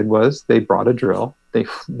what they did was they brought a drill.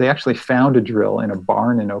 They actually found a drill in a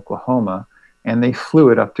barn in Oklahoma, and they flew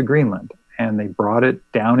it up to Greenland. And they brought it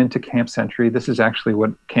down into Camp Century. This is actually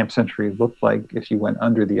what Camp Century looked like if you went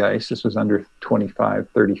under the ice. This was under 25,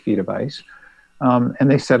 30 feet of ice. And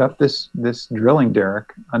they set up this drilling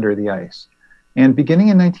derrick under the ice. And beginning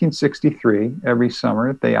in 1963, every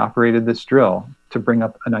summer, they operated this drill to bring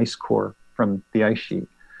up an ice core from the ice sheet.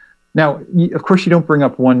 Now, of course, you don't bring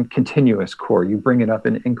up one continuous core. You bring it up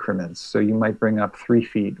in increments. So you might bring up 3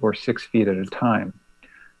 feet or 6 feet at a time.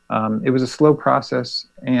 It was a slow process.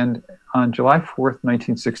 And on July 4th,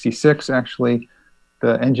 1966, actually,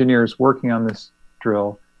 the engineers working on this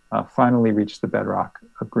drill finally reached the bedrock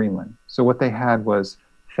of Greenland. So what they had was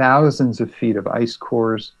thousands of feet of ice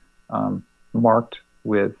cores marked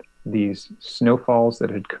with these snowfalls that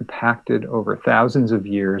had compacted over thousands of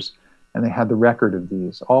years, and they had the record of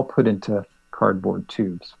these, all put into cardboard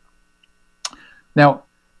tubes. Now,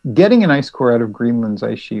 getting an ice core out of Greenland's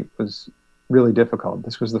ice sheet was really difficult.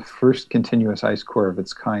 This was the first continuous ice core of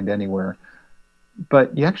its kind anywhere.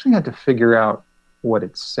 But you actually had to figure out what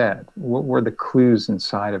it said. What were the clues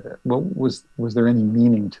inside of it? Was there any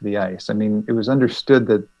meaning to the ice? I mean, it was understood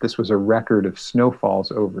that this was a record of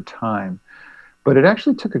snowfalls over time, but it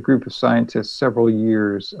actually took a group of scientists several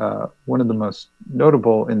years. One of the most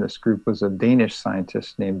notable in this group was a Danish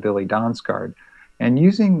scientist named Billy Dansgaard, and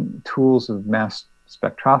using tools of mass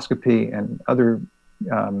spectroscopy and other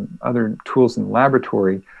tools in the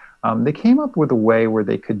laboratory, they came up with a way where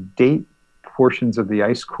they could date portions of the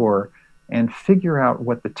ice core and figure out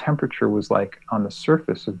what the temperature was like on the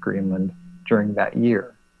surface of Greenland during that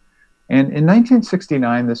year. And in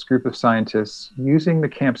 1969, this group of scientists, using the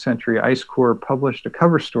Camp Century ice core, published a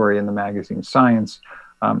cover story in the magazine Science.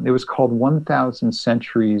 It was called 1,000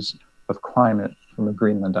 Centuries of Climate from a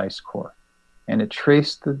Greenland Ice Core. And it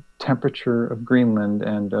traced the temperature of Greenland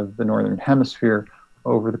and of the Northern Hemisphere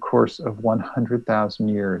over the course of 100,000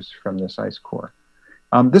 years from this ice core.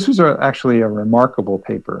 This was actually a remarkable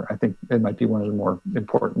paper. I think it might be one of the more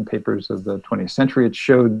important papers of the 20th century. It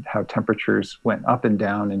showed how temperatures went up and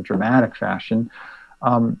down in dramatic fashion.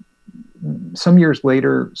 Some years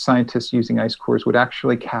later, scientists using ice cores would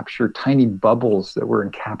actually capture tiny bubbles that were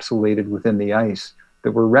encapsulated within the ice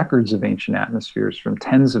that were records of ancient atmospheres from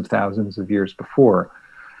tens of thousands of years before.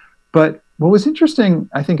 But what was interesting,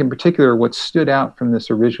 I think in particular, what stood out from this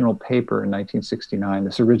original paper in 1969,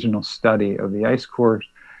 this original study of the ice cores,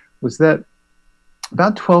 was that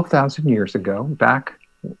about 12,000 years ago, back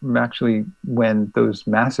actually when those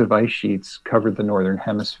massive ice sheets covered the Northern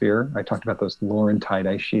Hemisphere, I talked about those Laurentide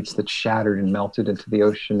ice sheets that shattered and melted into the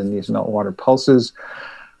ocean in these meltwater pulses,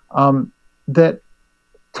 that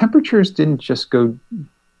temperatures didn't just go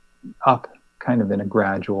up kind of in a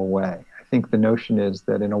gradual way. I think the notion is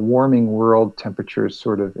that in a warming world, temperatures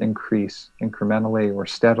sort of increase incrementally or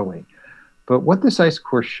steadily. But what this ice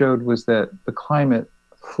core showed was that the climate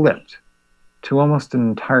flipped to almost an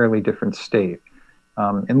entirely different state.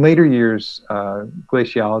 In later years,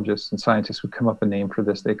 glaciologists and scientists would come up with a name for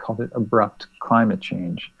this. They called it abrupt climate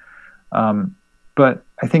change. But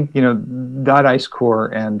I think, that ice core,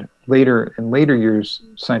 and in later years,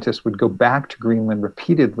 scientists would go back to Greenland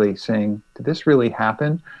repeatedly saying, did this really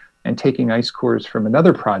happen? And taking ice cores from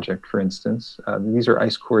another project, for instance. These are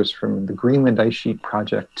ice cores from the Greenland Ice Sheet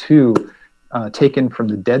Project 2, taken from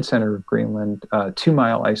the dead center of Greenland,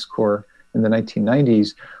 2-mile ice core in the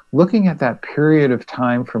 1990s, looking at that period of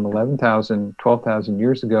time from 11,000, 12,000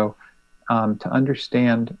 years ago to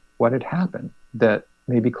understand what had happened, that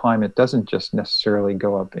maybe climate doesn't just necessarily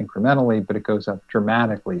go up incrementally, but it goes up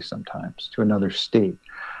dramatically sometimes to another state.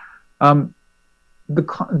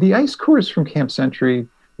 The ice cores from Camp Century,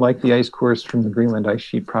 like the ice cores from the Greenland Ice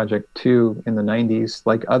Sheet Project 2 in the 90s,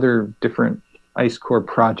 like other different ice core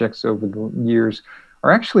projects over the years, are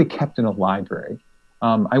actually kept in a library.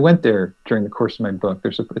 I went there during the course of my book.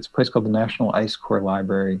 It's a place called the National Ice Core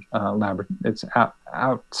Library. It's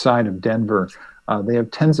outside of Denver. They have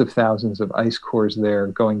tens of thousands of ice cores there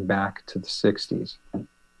going back to the 60s.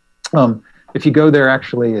 If you go there,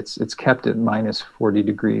 actually, it's kept at minus 40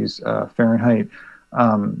 degrees Fahrenheit.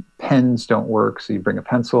 Pens don't work, so you bring a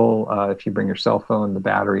pencil. If you bring your cell phone, the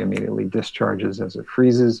battery immediately discharges as it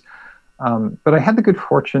freezes. But I had the good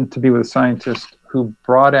fortune to be with a scientist who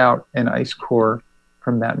brought out an ice core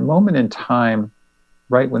from that moment in time,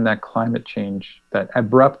 right when that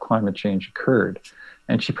abrupt climate change occurred.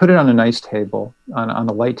 And she put it on an ice table, on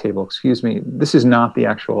a light table, excuse me. This is not the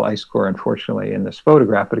actual ice core, unfortunately, in this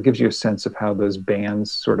photograph, but it gives you a sense of how those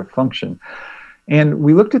bands sort of function. And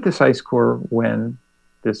we looked at this ice core when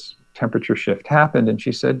this temperature shift happened, and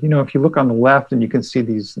she said, if you look on the left and you can see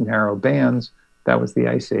these narrow bands, that was the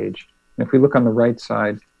Ice Age. And if we look on the right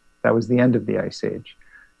side, that was the end of the Ice Age.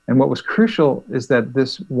 And what was crucial is that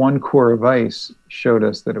this one core of ice showed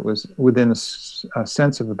us that it was within a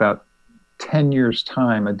sense of about 10 years'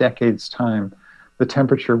 time, a decade's time, the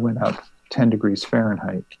temperature went up 10 degrees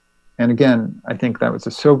Fahrenheit. And again, I think that was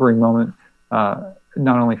a sobering moment, not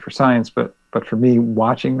only for science, but for me,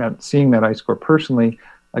 seeing that ice core personally.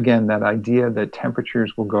 Again, that idea that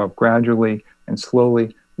temperatures will go up gradually and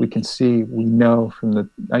slowly. We know from the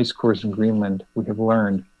ice cores in Greenland, we have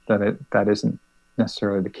learned that isn't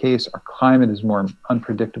necessarily the case. Our climate is more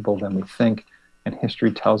unpredictable than we think, and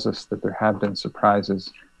history tells us that there have been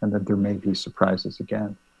surprises and that there may be surprises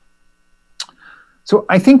again. So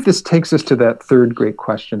I think this takes us to that third great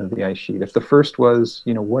question of the ice sheet. If the first was,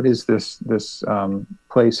 what is this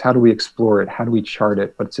place? How do we explore it? How do we chart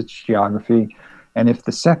it? What's its geography? And if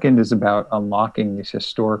the second is about unlocking these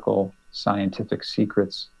historical scientific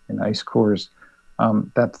secrets in ice cores,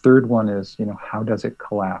 that third one is, how does it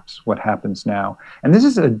collapse? What happens now? And this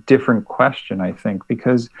is a different question, I think,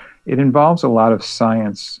 because it involves a lot of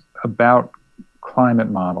science about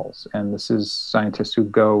climate models. And this is scientists who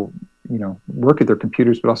go, work at their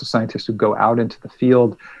computers, but also scientists who go out into the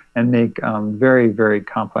field and make very, very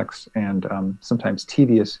complex and sometimes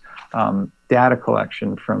tedious data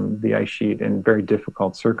collection from the ice sheet in very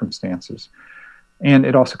difficult circumstances. And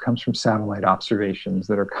it also comes from satellite observations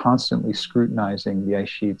that are constantly scrutinizing the ice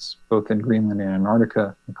sheets, both in Greenland and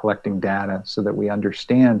Antarctica, and collecting data so that we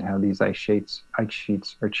understand how these ice sheets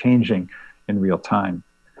are changing in real time.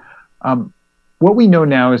 What we know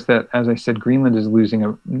now is that, as I said, Greenland is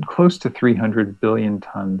losing close to 300 billion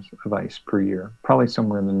tons of ice per year, probably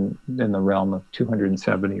somewhere in the realm of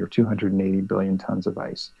 270 or 280 billion tons of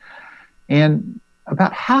ice. And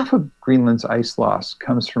about half of Greenland's ice loss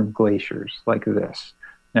comes from glaciers like this.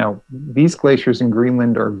 Now, these glaciers in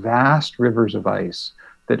Greenland are vast rivers of ice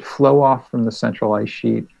that flow off from the central ice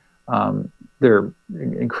sheet. They're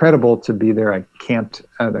incredible to be there. I camped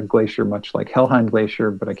at a glacier much like Helheim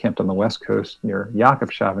Glacier, but I camped on the west coast near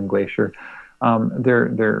Jakobshavn Glacier.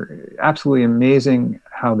 They're absolutely amazing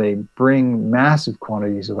how they bring massive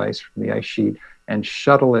quantities of ice from the ice sheet and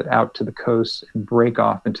shuttle it out to the coast and break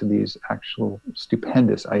off into these actual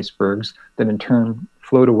stupendous icebergs that in turn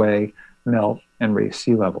float away, melt, and raise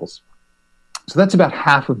sea levels. So that's about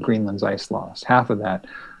half of Greenland's ice loss, half of that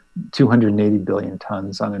 280 billion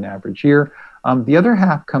tons on an average year. The other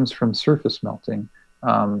half comes from surface melting.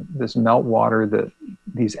 This meltwater, that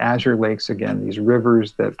these azure lakes, again, these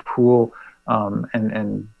rivers that pool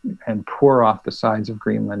and pour off the sides of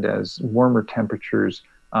Greenland as warmer temperatures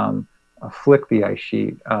afflict the ice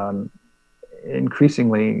sheet.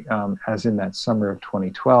 Increasingly, as in that summer of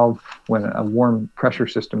 2012, when a warm pressure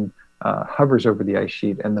system hovers over the ice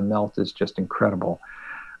sheet and the melt is just incredible.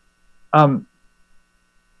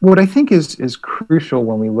 What I think is crucial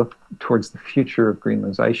when we look towards the future of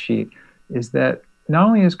Greenland's ice sheet is that not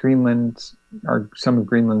only is some of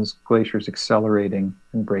Greenland's glaciers accelerating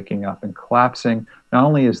and breaking up and collapsing, not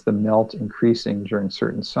only is the melt increasing during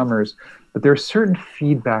certain summers, but there are certain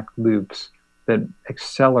feedback loops that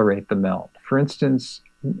accelerate the melt. For instance,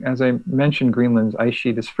 as I mentioned, Greenland's ice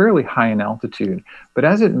sheet is fairly high in altitude, but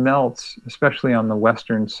as it melts, especially on the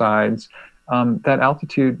western sides, that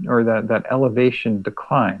altitude or that elevation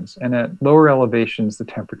declines. And at lower elevations, the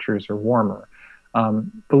temperatures are warmer.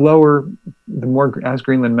 The more, as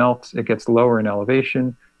Greenland melts, it gets lower in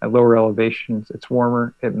elevation. At lower elevations, it's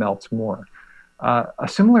warmer, it melts more. A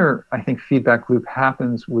similar, I think, feedback loop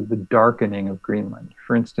happens with the darkening of Greenland.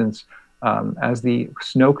 For instance, as the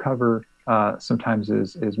snow cover sometimes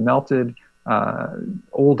is melted,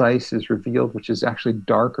 old ice is revealed, which is actually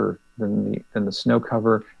darker than the snow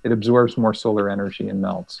cover. It absorbs more solar energy and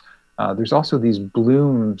melts. There's also these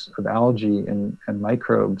blooms of algae and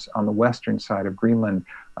microbes on the western side of Greenland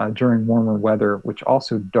during warmer weather, which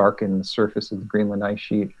also darken the surface of the Greenland ice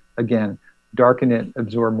sheet. Again, darken it,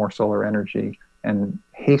 absorb more solar energy, and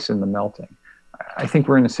hasten the melting. I think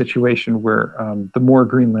we're in a situation where the more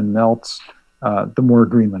Greenland melts, the more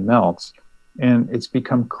Greenland melts. And it's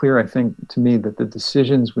become clear, I think, to me, that the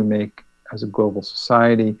decisions we make as a global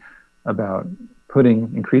society about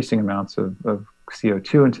putting increasing amounts of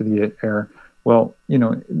CO2 into the air, well,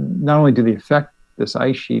 not only do they affect this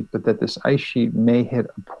ice sheet, but that this ice sheet may hit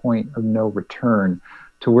a point of no return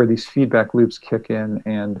to where these feedback loops kick in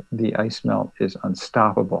and the ice melt is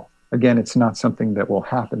unstoppable. Again, it's not something that will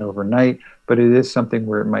happen overnight, but it is something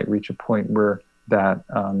where it might reach a point where that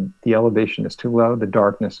the elevation is too low, the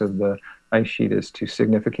darkness of the ice sheet is too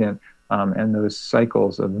significant, and those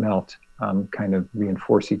cycles of melt kind of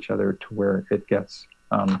reinforce each other to where it gets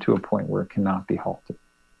to a point where it cannot be halted.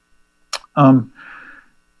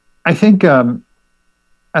 I think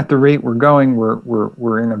at the rate we're going,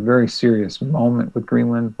 we're in a very serious moment with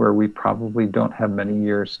Greenland where we probably don't have many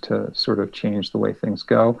years to sort of change the way things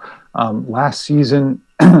go. Last season,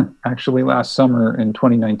 actually last summer in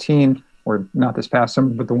 2019, or not this past summer,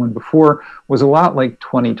 but the one before, was a lot like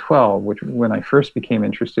 2012, which when I first became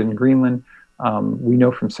interested in Greenland. We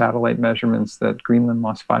know from satellite measurements that Greenland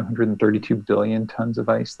lost 532 billion tons of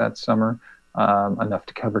ice that summer, enough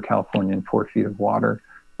to cover California in 4 feet of water.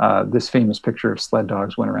 This famous picture of sled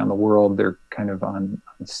dogs went around the world. They're kind of on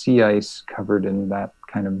sea ice covered in that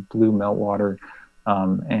kind of blue meltwater,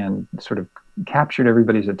 and sort of captured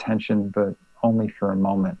everybody's attention, but only for a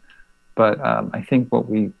moment. But I think what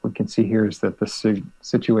we can see here is that the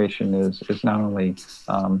situation is not only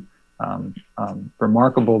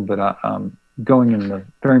remarkable, but going in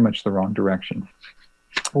very much the wrong direction.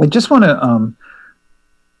 I just want to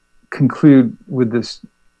conclude with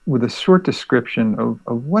a short description of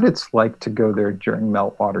what it's like to go there during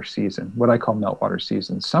meltwater season, what I call meltwater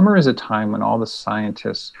season. Summer is a time when all the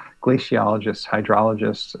scientists, glaciologists,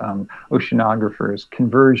 hydrologists, oceanographers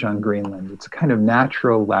converge on Greenland. It's a kind of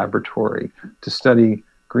natural laboratory to study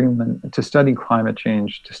Greenland, to study climate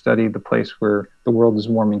change, to study the place where the world is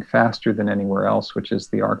warming faster than anywhere else, which is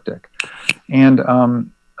the Arctic. And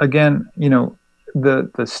again,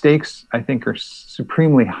 the stakes, I think, are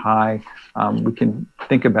supremely high. We can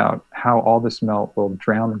think about how all this melt will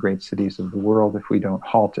drown the great cities of the world if we don't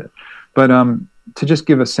halt it. But to just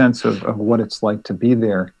give a sense of what it's like to be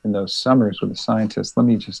there in those summers with the scientists, let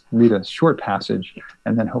me just read a short passage,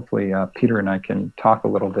 and then hopefully Peter and I can talk a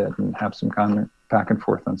little bit and have some comment back and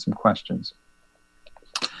forth on some questions.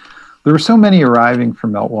 There were so many arriving for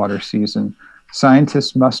meltwater season,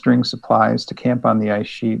 scientists mustering supplies to camp on the ice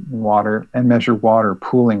sheet and measure water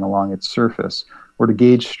pooling along its surface, or to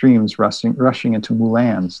gauge streams rushing into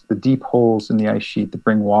moulins, the deep holes in the ice sheet that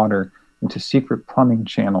bring water into secret plumbing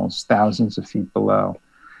channels thousands of feet below.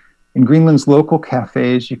 In Greenland's local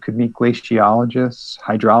cafes, you could meet glaciologists,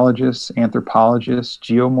 hydrologists, anthropologists,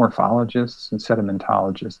 geomorphologists, and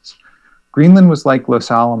sedimentologists. Greenland was like Los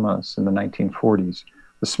Alamos in the 1940s.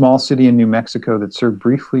 The small city in New Mexico that served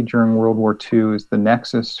briefly during World War II is the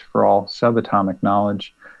nexus for all subatomic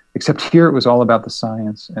knowledge, except here it was all about the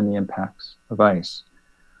science and the impacts of ice.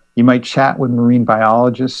 You might chat with marine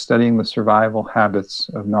biologists studying the survival habits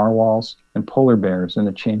of narwhals and polar bears in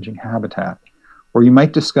a changing habitat, or you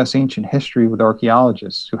might discuss ancient history with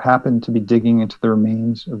archaeologists who happen to be digging into the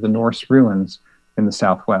remains of the Norse ruins in the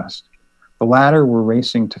Southwest. The latter were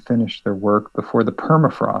racing to finish their work before the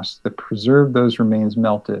permafrost that preserved those remains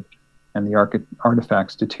melted and the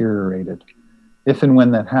artifacts deteriorated. If and when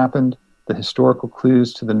that happened, the historical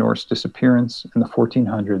clues to the Norse disappearance in the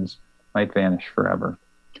 1400s might vanish forever.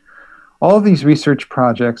 All of these research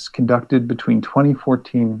projects conducted between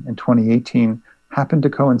 2014 and 2018 happened to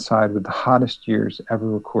coincide with the hottest years ever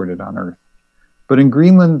recorded on Earth. But in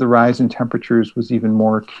Greenland, the rise in temperatures was even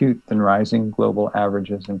more acute than rising global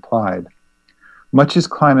averages implied. Much as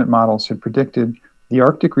climate models had predicted, the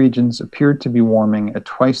Arctic regions appeared to be warming at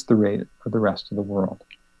twice the rate of the rest of the world.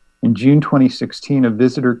 In June 2016, a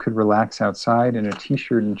visitor could relax outside in a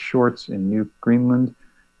t-shirt and shorts in New Greenland,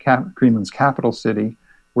 Greenland's capital city,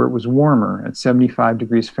 where it was warmer at 75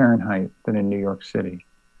 degrees Fahrenheit than in New York City.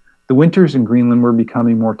 The winters in Greenland were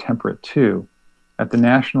becoming more temperate too. At the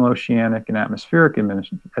National Oceanic and Atmospheric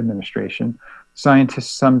Administration,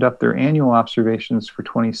 scientists summed up their annual observations for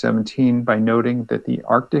 2017 by noting that the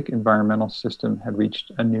Arctic environmental system had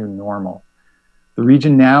reached a new normal. The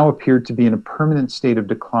region now appeared to be in a permanent state of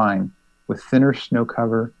decline, with thinner snow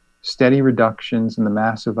cover, steady reductions in the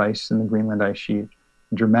mass of ice in the Greenland ice sheet,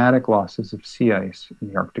 and dramatic losses of sea ice in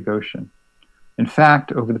the Arctic Ocean. In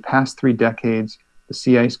fact, over the past 3 decades, the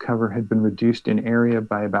sea ice cover had been reduced in area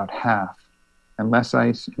by about half, and less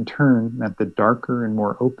ice in turn meant that darker and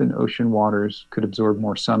more open ocean waters could absorb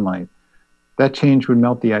more sunlight. That change would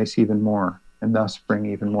melt the ice even more, and thus bring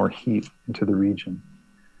even more heat into the region.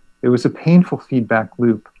 It was a painful feedback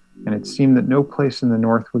loop, and it seemed that no place in the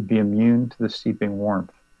north would be immune to the seeping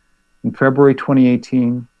warmth. In February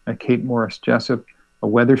 2018, at Cape Morris Jesup, a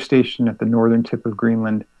weather station at the northern tip of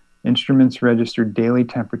Greenland, instruments registered daily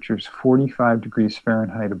temperatures 45 degrees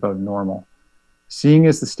Fahrenheit above normal. Seeing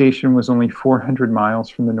as the station was only 400 miles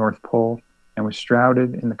from the North Pole and was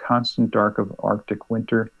shrouded in the constant dark of Arctic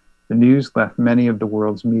winter, the news left many of the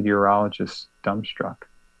world's meteorologists dumbstruck.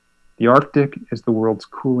 The Arctic is the world's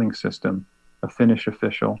cooling system, a Finnish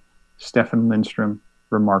official, Stefan Lindström,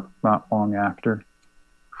 remarked not long after.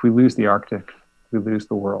 If we lose the Arctic, we lose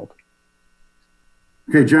the world.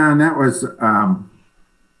 Okay, John, that was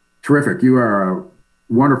terrific. You are a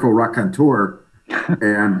wonderful raconteur,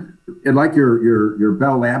 and like your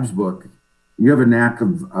Bell Labs book, you have a knack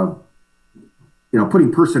of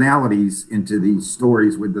putting personalities into these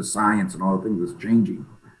stories with the science and all the things that's changing,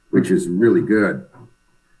 which is really good.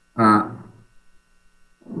 I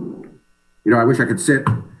wish I could sit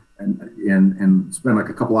and spend like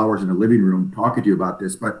a couple hours in the living room talking to you about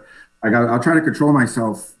this, but I'll try to control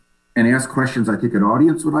myself and ask questions I think an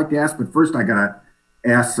audience would like to ask. But first, I gotta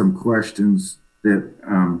ask some questions that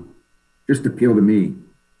just appeal to me.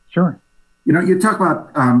 Sure. You talk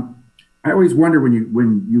about. I always wonder when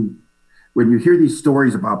you hear these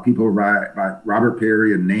stories about people like Robert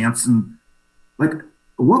Peary and Nansen, like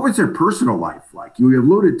what was their personal life like? You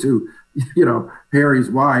alluded to, Harry's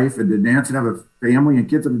wife, and did Nansen have a family and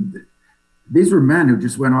kids? I mean, these were men who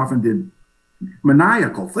just went off and did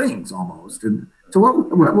maniacal things almost. And so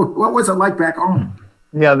what was it like back home?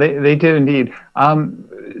 Yeah, they did indeed.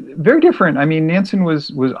 Very different. I mean, Nansen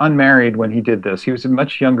was unmarried when he did this. He was a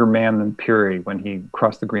much younger man than Peary when he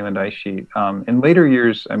crossed the Greenland ice sheet. In later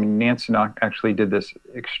years, I mean, Nansen actually did this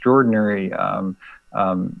extraordinary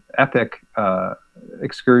epic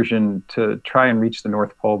excursion to try and reach the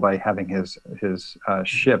North Pole by having his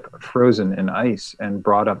ship frozen in ice and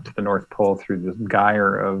brought up to the North Pole through this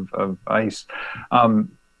gyre of ice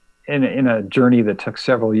in a journey that took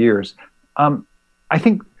several years. I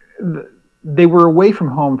think they were away from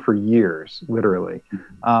home for years, literally.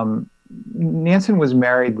 Nansen was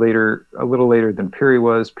married a little later than Peary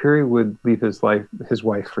was. Peary would leave his wife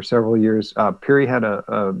for several years. Peary had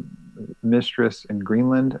a mistress in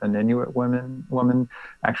Greenland, an Inuit woman.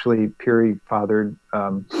 Actually, Peary fathered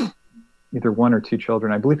either one or two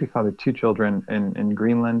children. I believe he fathered two children in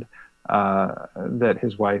Greenland that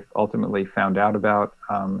his wife ultimately found out about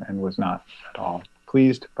and was not at all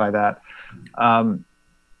pleased by that.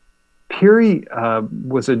 Peary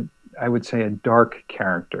was I would say, a dark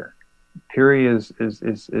character. Peary is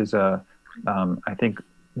a, I think,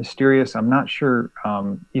 mysterious. I'm not sure.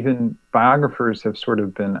 Even biographers have sort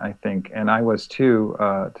of been, I think, and I was too,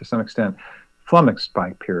 to some extent, flummoxed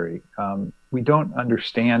by Peary. We don't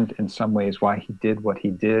understand in some ways why he did what he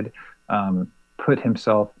did, put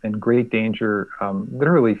himself in great danger,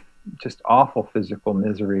 literally just awful physical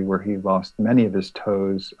misery where he lost many of his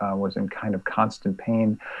toes, was in kind of constant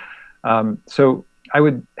pain. So I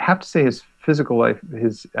would have to say his physical life,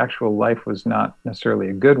 his actual life was not necessarily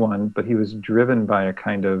a good one, but he was driven by a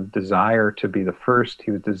kind of desire to be the first. He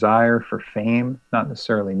was desire for fame, not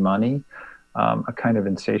necessarily money, a kind of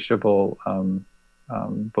insatiable,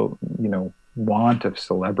 want of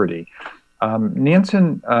celebrity.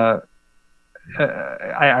 Nansen,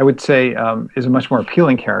 I would say, is a much more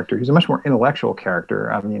appealing character. He's a much more intellectual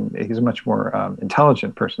character. I mean, he's a much more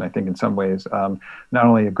intelligent person, I think, in some ways. Not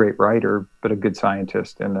only a great writer, but a good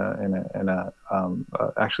scientist and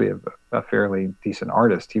actually a fairly decent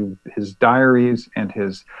artist. His diaries and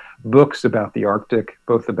his books about the Arctic,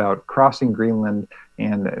 both about crossing Greenland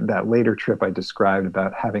and that later trip I described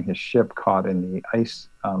about having his ship caught in the ice,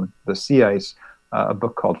 the sea ice, a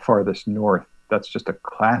book called Farthest North. That's just a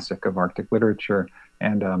classic of Arctic literature,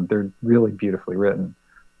 and they're really beautifully written.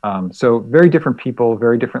 So very different people,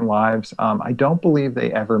 very different lives. I don't believe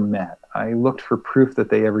they ever met. I looked for proof that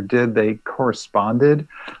they ever did. They corresponded,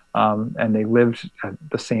 and they lived at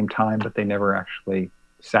the same time, but they never actually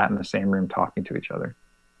sat in the same room talking to each other.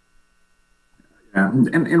 Yeah,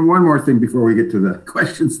 and one more thing before we get to the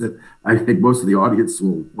questions that I think most of the audience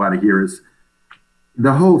will want to hear is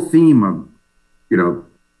the whole theme of,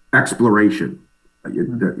 exploration.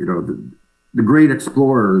 The great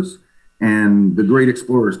explorers and the great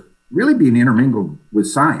explorers really being intermingled with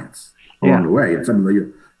science along the way. And some of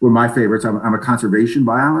one of my favorites. I'm a conservation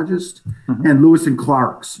biologist, and Lewis and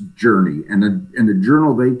Clark's journey and the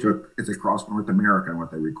journal they took as they crossed North America and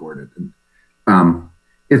what they recorded. And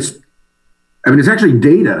it's actually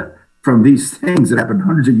data from these things that happened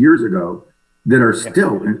hundreds of years ago that are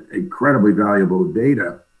still incredibly valuable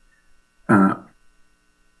data.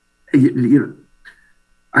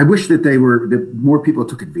 I wish that that more people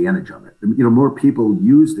took advantage of it. More people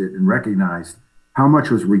used it and recognized how much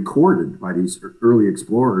was recorded by these early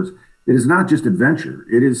explorers. It is not just adventure;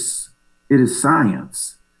 it is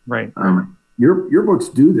science. Right. Your books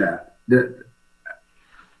do that. Do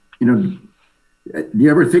you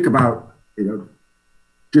ever think about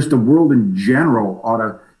just the world in general ought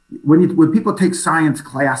to? When people take science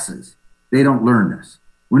classes, they don't learn this.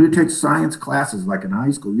 When you take science classes, like in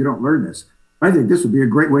high school, you don't learn this. I think this would be a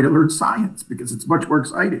great way to learn science because it's much more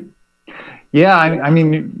exciting. Yeah, I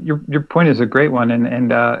mean, your point is a great one, and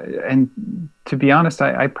to be honest,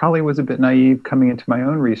 I probably was a bit naive coming into my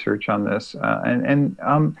own research on this, and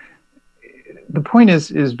the point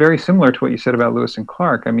is very similar to what you said about Lewis and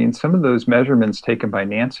Clark. I mean, some of those measurements taken by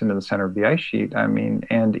Nansen in the center of the ice sheet, I mean,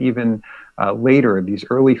 and even later, these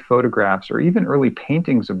early photographs or even early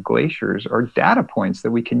paintings of glaciers are data points that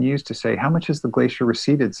we can use to say how much has the glacier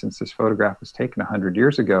receded since this photograph was taken 100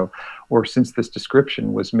 years ago, or since this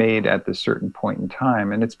description was made at this certain point in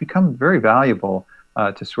time. And it's become very valuable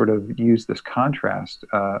to sort of use this contrast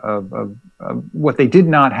of what they did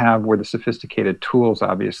not have were the sophisticated tools,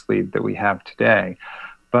 obviously, that we have today.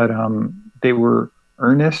 But they were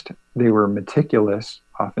earnest, they were meticulous,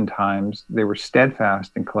 oftentimes, they were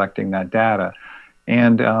steadfast in collecting that data.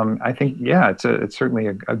 And I think, yeah, it's certainly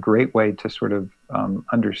a great way to sort of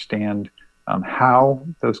understand how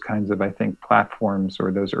those kinds of, I think, platforms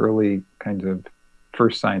or those early kinds of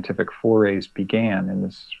first scientific forays began in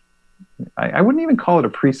this. I wouldn't even call it a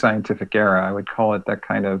pre-scientific era. I would call it that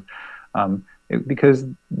kind of, because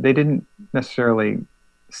they didn't necessarily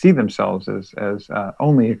see themselves as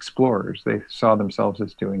only explorers. They saw themselves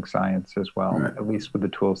as doing science as well, right, at least with the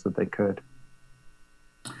tools that they could.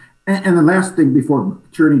 And the last thing before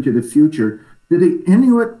turning to the future, did the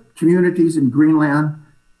Inuit communities in Greenland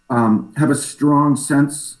have a strong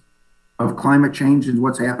sense of climate change and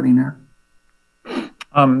what's happening there?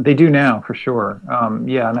 They do now, for sure.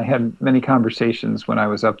 Yeah, and I had many conversations when I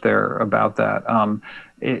was up there about that.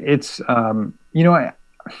 You know,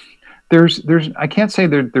 I can't say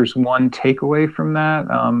there's one takeaway from that.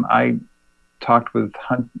 I talked with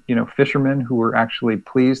fishermen who were actually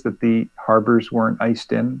pleased that the harbors weren't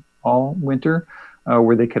iced in all winter,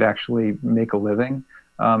 where they could actually make a living.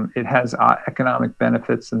 It has economic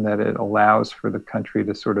benefits in that it allows for the country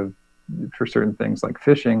to sort of, for certain things like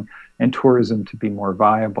fishing and tourism, to be more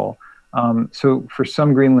viable. So for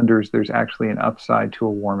some Greenlanders, there's actually an upside to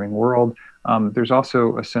a warming world. There's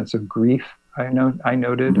also a sense of grief, I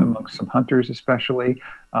noted amongst some hunters especially,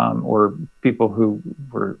 or people who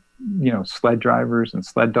were, sled drivers and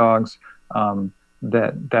sled dogs,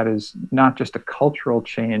 that is not just a cultural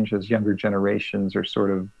change as younger generations are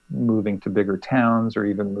sort of moving to bigger towns or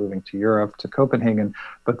even moving to Europe, to Copenhagen,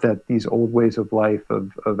 but that these old ways of life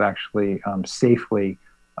of actually safely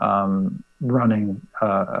running,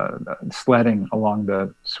 sledding along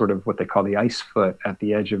the sort of what they call the ice foot at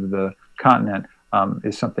the edge of the continent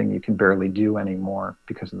is something you can barely do anymore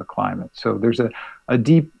because of the climate. So there's a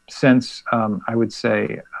deep sense, I would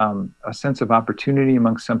say, a sense of opportunity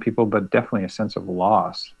amongst some people, but definitely a sense of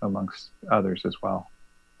loss amongst others as well.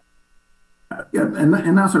 Yeah, and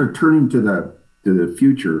now sort of turning to the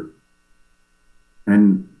future,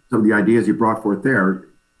 and some of the ideas you brought forth there,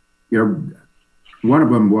 one of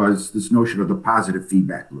them was this notion of the positive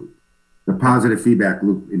feedback loop,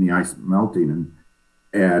 in the ice melting.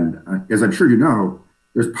 And as I'm sure you know,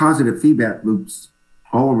 there's positive feedback loops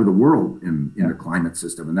all over the world in the climate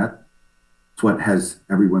system. And that's what has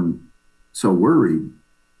everyone so worried.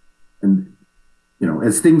 And,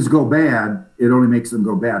 as things go bad, it only makes them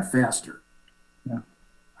go bad faster. Yeah.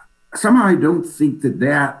 Somehow I don't think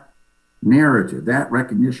that narrative, that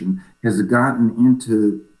recognition has gotten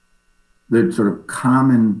into the sort of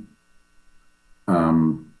common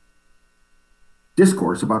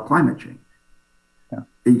discourse about climate change.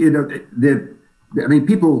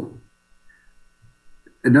 People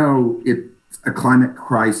know it's a climate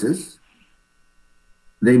crisis.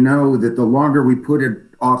 They know that the longer we put it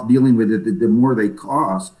off dealing with it, the more they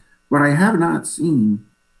cost. But I have not seen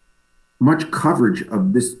much coverage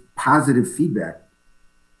of this positive feedback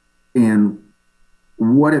and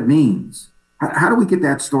what it means. How do we get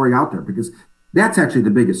that story out there? Because that's actually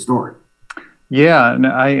the biggest story. Yeah,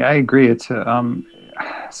 no, I agree. It's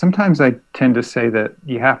sometimes I tend to say that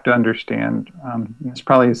you have to understand, this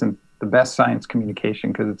probably isn't the best science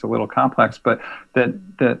communication because it's a little complex, but that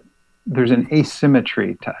there's an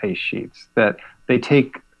asymmetry to ice sheets, that they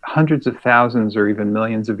take hundreds of thousands or even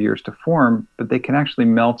millions of years to form, but they can actually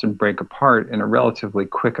melt and break apart in a relatively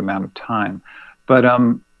quick amount of time. But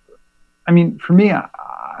for me,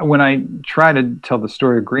 when I try to tell the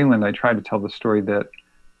story of Greenland, I try to tell the story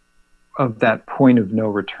of that point of no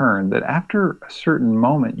return, that after a certain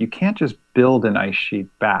moment, you can't just build an ice sheet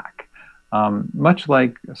back. Much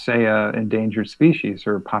like, say, an endangered species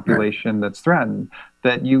or a population that's threatened,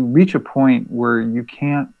 that you reach a point where you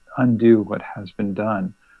can't undo what has been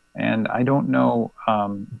done. And I don't know,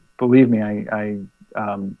 believe me,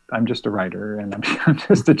 I'm just a writer and I'm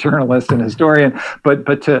just a journalist and historian,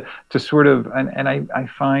 but to sort of, and I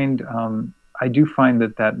find, I do find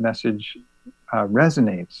that message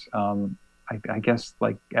resonates. I guess,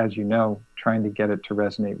 like, as you know, trying to get it to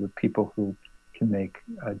resonate with people who can make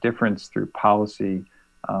a difference through policy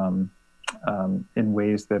in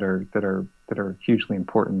ways that are hugely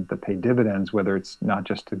important, that pay dividends, whether it's not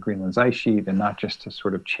just to Greenland's ice sheet and not just to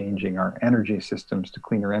sort of changing our energy systems to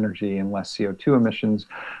cleaner energy and less CO2 emissions,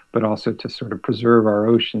 but also to sort of preserve our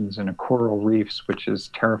oceans and coral reefs, which is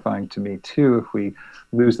terrifying to me too. If we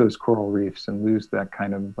lose those coral reefs and lose that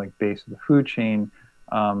kind of like base of the food chain,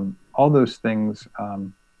 all those things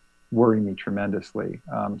worry me tremendously.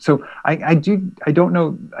 So I don't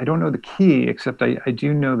know the key, except I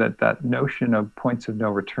do know that notion of points of no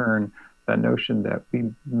return, that notion that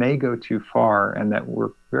we may go too far and that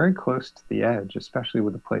we're very close to the edge, especially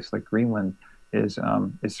with a place like Greenland, is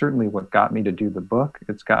certainly what got me to do the book.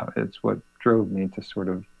 It's what drove me to sort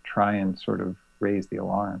of try and sort of raise the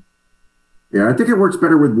alarm. Yeah, I think it works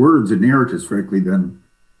better with words and narratives, frankly, than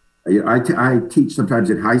I teach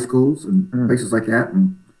sometimes at high schools and places like that.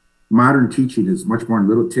 And modern teaching is much more in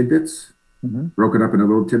little tidbits, broken up into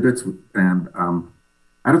little tidbits. And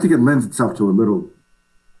I don't think it lends itself to a little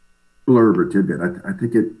blurb or tidbit. I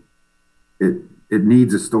think it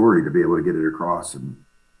needs a story to be able to get it across. And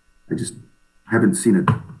I just haven't seen it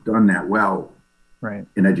done that well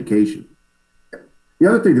in education. The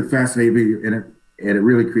other thing that fascinated me, and it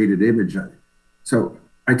really created image. So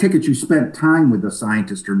I take it you spent time with the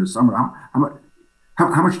scientists during the summer.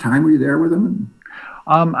 How much time were you there with them?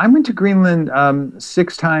 I went to Greenland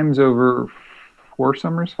 6 times over 4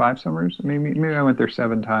 summers, 5 summers. Maybe I went there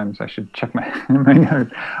 7 times. I should check my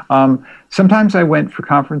notes. Sometimes I went for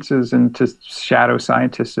conferences and to shadow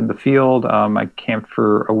scientists in the field. I camped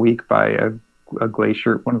for a week by a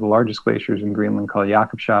glacier, one of the largest glaciers in Greenland, called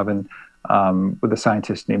Jakobshavn, with a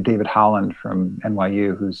scientist named David Holland from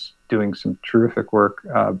NYU, who's doing some terrific work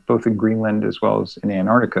both in Greenland as well as in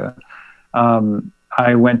Antarctica.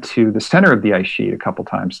 I went to the center of the ice sheet a couple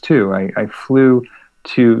times too. I flew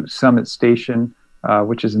to Summit Station,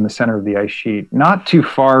 which is in the center of the ice sheet, not too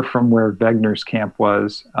far from where Wegener's camp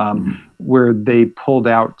was, where they pulled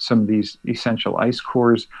out some of these essential ice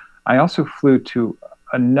cores. I also flew to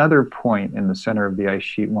another point in the center of the ice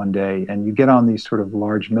sheet one day, and you get on these sort of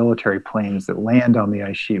large military planes that land on the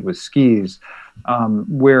ice sheet with skis,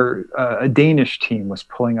 where a Danish team was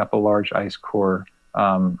pulling up a large ice core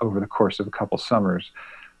over the course of a couple summers.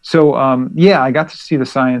 So yeah, I got to see the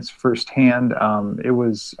science firsthand. It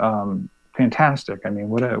was fantastic. I mean,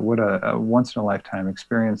 what a once in a lifetime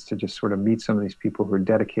experience to just sort of meet some of these people who are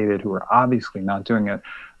dedicated, who are obviously not doing it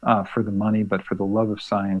for the money, but for the love of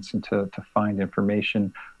science and to find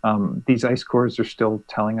information. These ice cores are still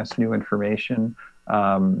telling us new information.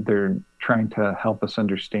 They're trying to help us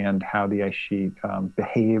understand how the ice sheet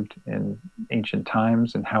behaved in ancient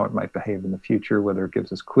times and how it might behave in the future, whether it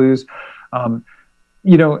gives us clues.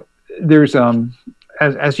 You know, there's,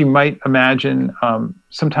 as you might imagine,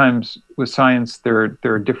 sometimes with science, there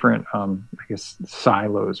are different, I guess,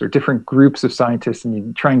 silos or different groups of scientists, and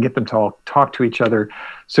you try and get them to all talk to each other.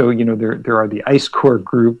 So, you know, there are the ice core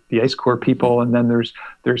group, the ice core people, and then there's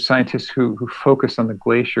scientists who focus on the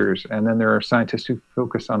glaciers, and then there are scientists who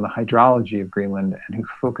focus on the hydrology of Greenland and who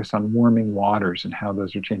focus on warming waters and how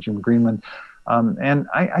those are changing Greenland. And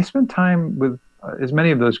I spent time with as many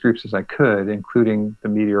of those groups as I could, including the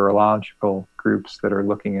meteorological groups that are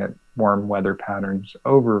looking at warm weather patterns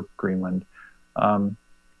over Greenland.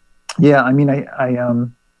 Yeah, I mean,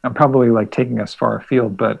 I'm probably like taking us far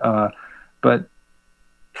afield, but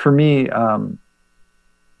for me,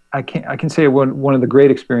 I can say one of the great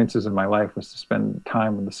experiences of my life was to spend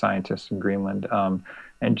time with the scientists in Greenland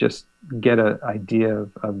and just get an idea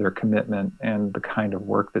of their commitment and the kind of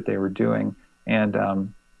work that they were doing. And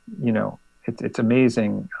you know, it's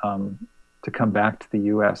amazing to come back to the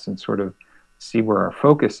U.S. and sort of see where our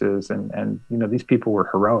focus is, and you know, these people were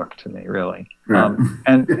heroic to me, really.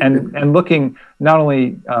 And looking not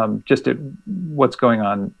only just at what's going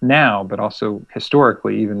on now, but also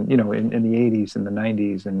historically, even, you know, in the 80s and the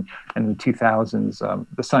 90s and the 2000s,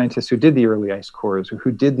 the scientists who did the early ice cores,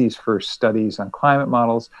 who did these first studies on climate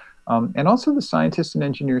models, and also the scientists and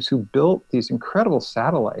engineers who built these incredible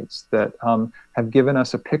satellites that have given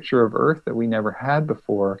us a picture of Earth that we never had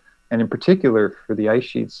before. And in particular, for the ice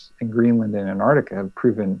sheets in Greenland and Antarctica, have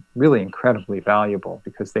proven really incredibly valuable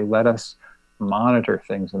because they let us monitor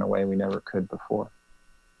things in a way we never could before.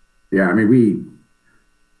 Yeah, I mean,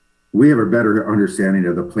 we have a better understanding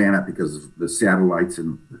of the planet because of the satellites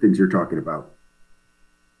and the things you're talking about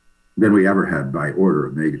than we ever had by order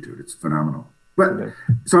of magnitude. It's phenomenal. But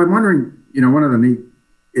so I'm wondering, you know, one of the neat,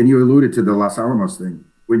 and you alluded to the Los Alamos thing,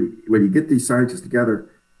 when you get these scientists together,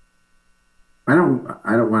 I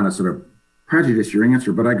don't want to sort of prejudice your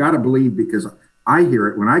answer, but I got to believe, because I hear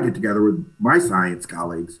it when I get together with my science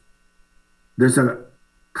colleagues, there's a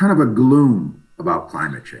kind of a gloom about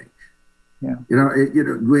climate change. Yeah. You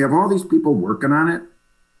know, we have all these people working on it,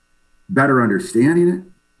 better understanding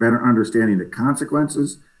the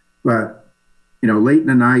consequences. But, you know, late in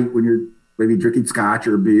the night when you're maybe drinking scotch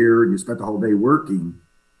or beer and you spent the whole day working,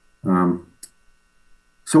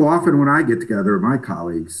 so often when I get together with my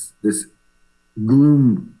colleagues, this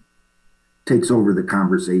gloom takes over the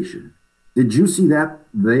conversation. Did you see that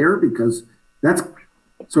there? Because that's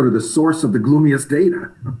sort of the source of the gloomiest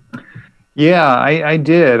data. Yeah, I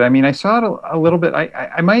did. I mean, I saw it a little bit. I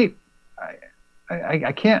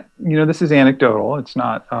can't, you know, this is anecdotal. It's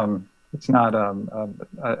not it's not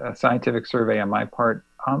a scientific survey on my part.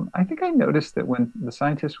 I think I noticed that when the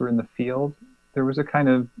scientists were in the field, there was a kind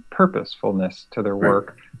of purposefulness to their Right.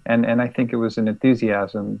 work, and I think it was an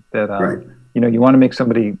enthusiasm that Right. you want to make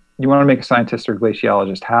somebody, you want to make a scientist or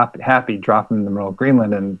glaciologist happy, drop them in the middle of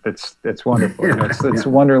Greenland, and it's wonderful. Yeah. It's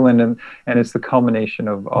Yeah. Wonderland, and it's the culmination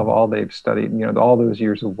of all they've studied, all those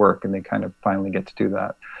years of work, and they kind of finally get to do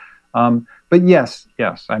that. But yes,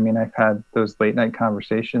 I mean, I've had those late night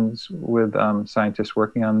conversations with scientists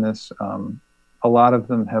working on this. A lot of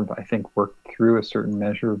them have, I think, worked through a certain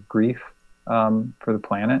measure of grief for the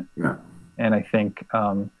planet, Yeah. and I think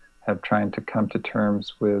have trying to come to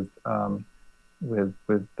terms with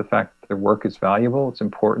the fact that their work is valuable. It's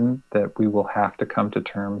important that we will have to come to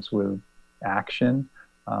terms with action.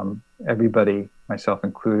 Everybody, myself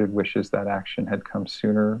included, wishes that action had come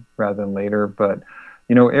sooner rather than later, but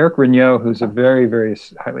Eric Regnault, who's a very, very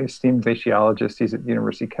highly esteemed glaciologist, he's at the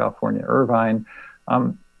University of California, Irvine.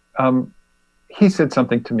 He said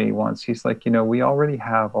something to me once. He's like, we already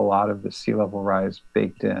have a lot of the sea level rise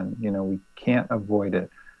baked in. We can't avoid it.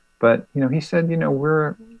 But he said,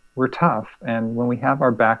 we're tough, and when we have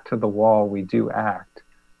our back to the wall, we do act.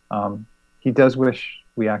 He does wish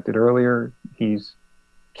we acted earlier. He's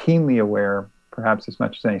keenly aware, perhaps as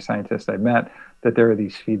much as any scientist I've met, that there are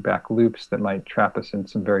these feedback loops that might trap us in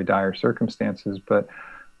some very dire circumstances. But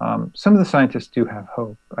some of the scientists do have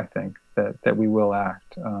hope, I think, that we will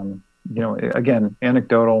act. Again,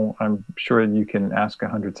 anecdotal, I'm sure you can ask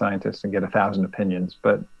 100 scientists and get 1,000 opinions.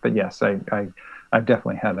 But yes, I've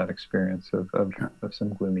definitely had that experience of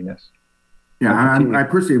some gloominess. Yeah, I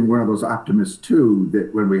personally am one of those optimists too,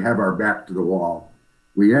 that when we have our back to the wall,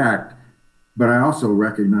 we act. But I also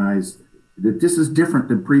recognize that this is different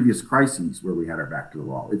than previous crises where we had our back to the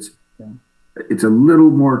wall. It's a little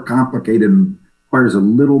more complicated and requires a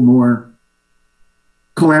little more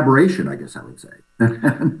collaboration, I guess I would say,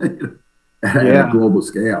 at a global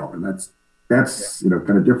scale, and that's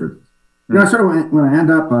kind of different. Sort of when I end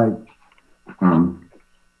up,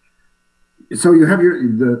 so you have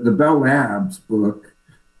the Bell Labs book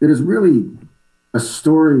that is really a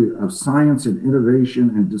story of science and innovation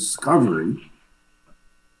and discovery,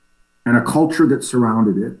 and a culture that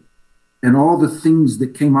surrounded it, and all the things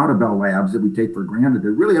that came out of Bell Labs that we take for granted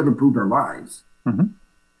that really have improved our lives. Mm-hmm.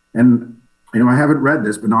 And I haven't read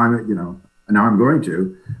this, but now I'm going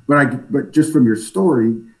to. But just from your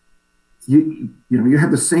story, you have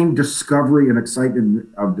the same discovery and excitement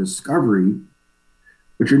of discovery,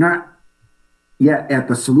 but you're not yet at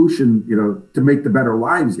the solution, to make the better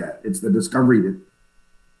lives yet. It's the discovery that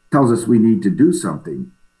tells us we need to do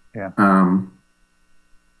something. Yeah.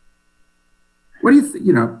 What do you think?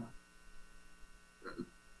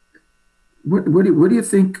 What do you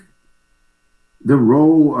think the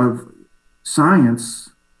role of science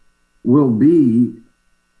will be,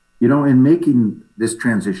 in making this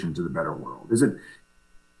transition to the better world?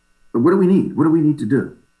 What do we need? What do we need to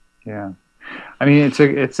do? Yeah, I mean,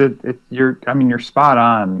 you're spot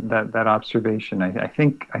on that observation. I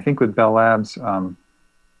think with Bell Labs,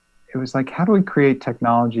 it was like, how do we create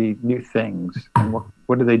technology, new things, and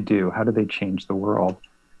what do they do? How do they change the world?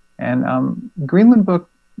 And Greenland book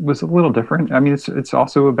was a little different. I mean, it's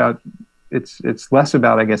also about, it's less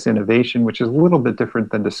about, I guess, innovation, which is a little bit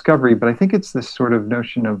different than discovery. But I think it's this sort of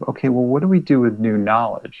notion of, okay, well, what do we do with new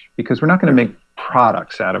knowledge? Because we're not going to make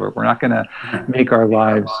products out of it. We're not going to make our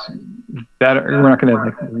lives better. We're not going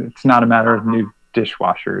to. It's not a matter of new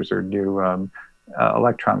dishwashers or new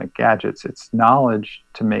electronic gadgets. It's knowledge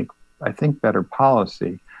to make, I think, better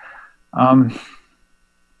policy.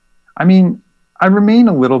 I mean, I remain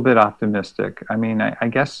a little bit optimistic. I mean, I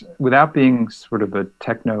guess without being sort of a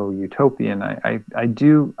techno-utopian, I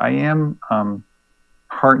am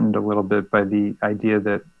heartened a little bit by the idea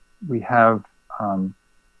that we have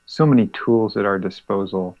so many tools at our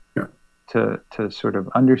disposal to sort of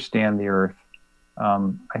understand the Earth.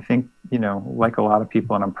 I think, like a lot of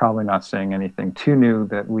people, and I'm probably not saying anything too new,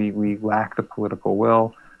 that we lack the political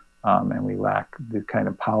will, and we lack the kind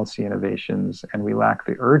of policy innovations, and we lack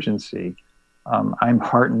the urgency. I'm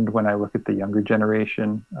heartened when I look at the younger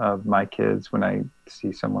generation of my kids, when I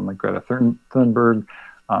see someone like Greta Thunberg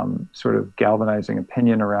sort of galvanizing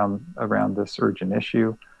opinion around this urgent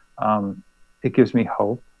issue. It gives me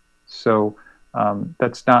hope. So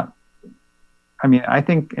that's not, I mean, I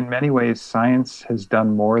think in many ways science has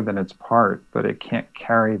done more than its part, but it can't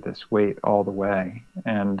carry this weight all the way.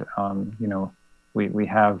 And we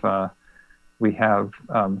have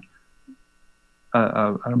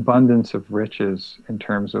an abundance of riches in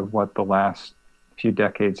terms of what the last few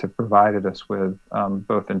decades have provided us with,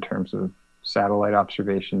 both in terms of satellite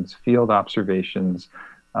observations, field observations,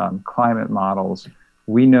 climate models.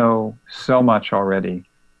 We know so much already,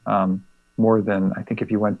 more than I think if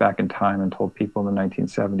you went back in time and told people in the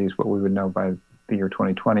 1970s what we would know by the year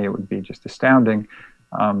 2020, it would be just astounding.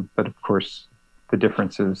 But of course, the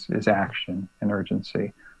difference is action and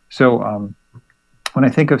urgency. So when I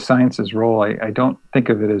think of science's role, I don't think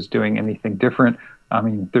of it as doing anything different. I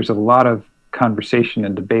mean, there's a lot of conversation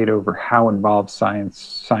and debate over how involved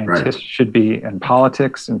scientists should be in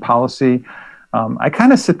politics and policy. I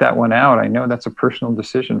kind of sit that one out. I know that's a personal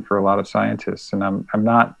decision for a lot of scientists, and I'm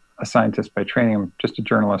not a scientist by training. I'm just a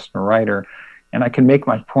journalist and a writer, and I can make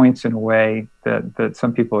my points in a way that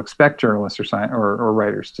some people expect journalists or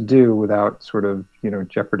writers to do without sort of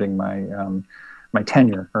jeoparding my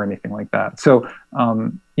tenure or anything like that. So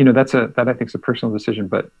that I think is a personal decision,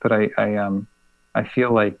 but I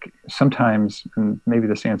feel like sometimes, and maybe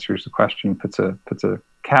this answers the question, puts a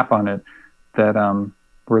cap on it, that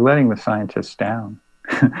we're letting the scientists down,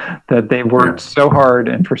 that they've worked so hard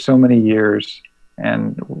and for so many years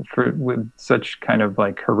and with such kind of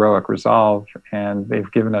like heroic resolve, and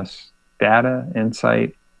they've given us data,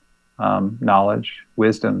 insight, knowledge,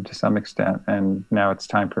 wisdom to some extent, and now it's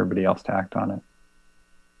time for everybody else to act on it.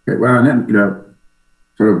 Okay, well, and then,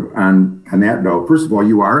 sort of on that note, first of all,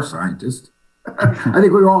 you are a scientist. I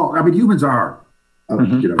think we all, I mean, humans are,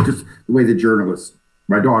 just the way the journalists,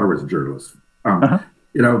 my daughter was a journalist,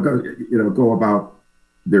 go about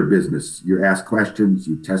their business. You ask questions,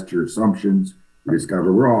 you test your assumptions, you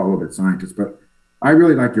discover. We're all a little bit scientists, but I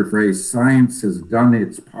really like your phrase, science has done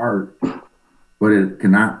its part, but it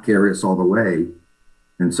cannot carry us all the way.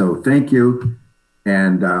 And so thank you.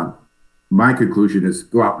 And my conclusion is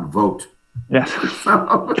go out and vote. Yes.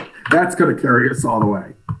 So that's going to carry us all the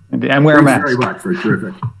way. And wear a mask. Thanks very much for a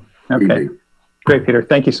terrific Okay. evening. Great, Peter.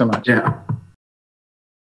 Thank you so much. Yeah.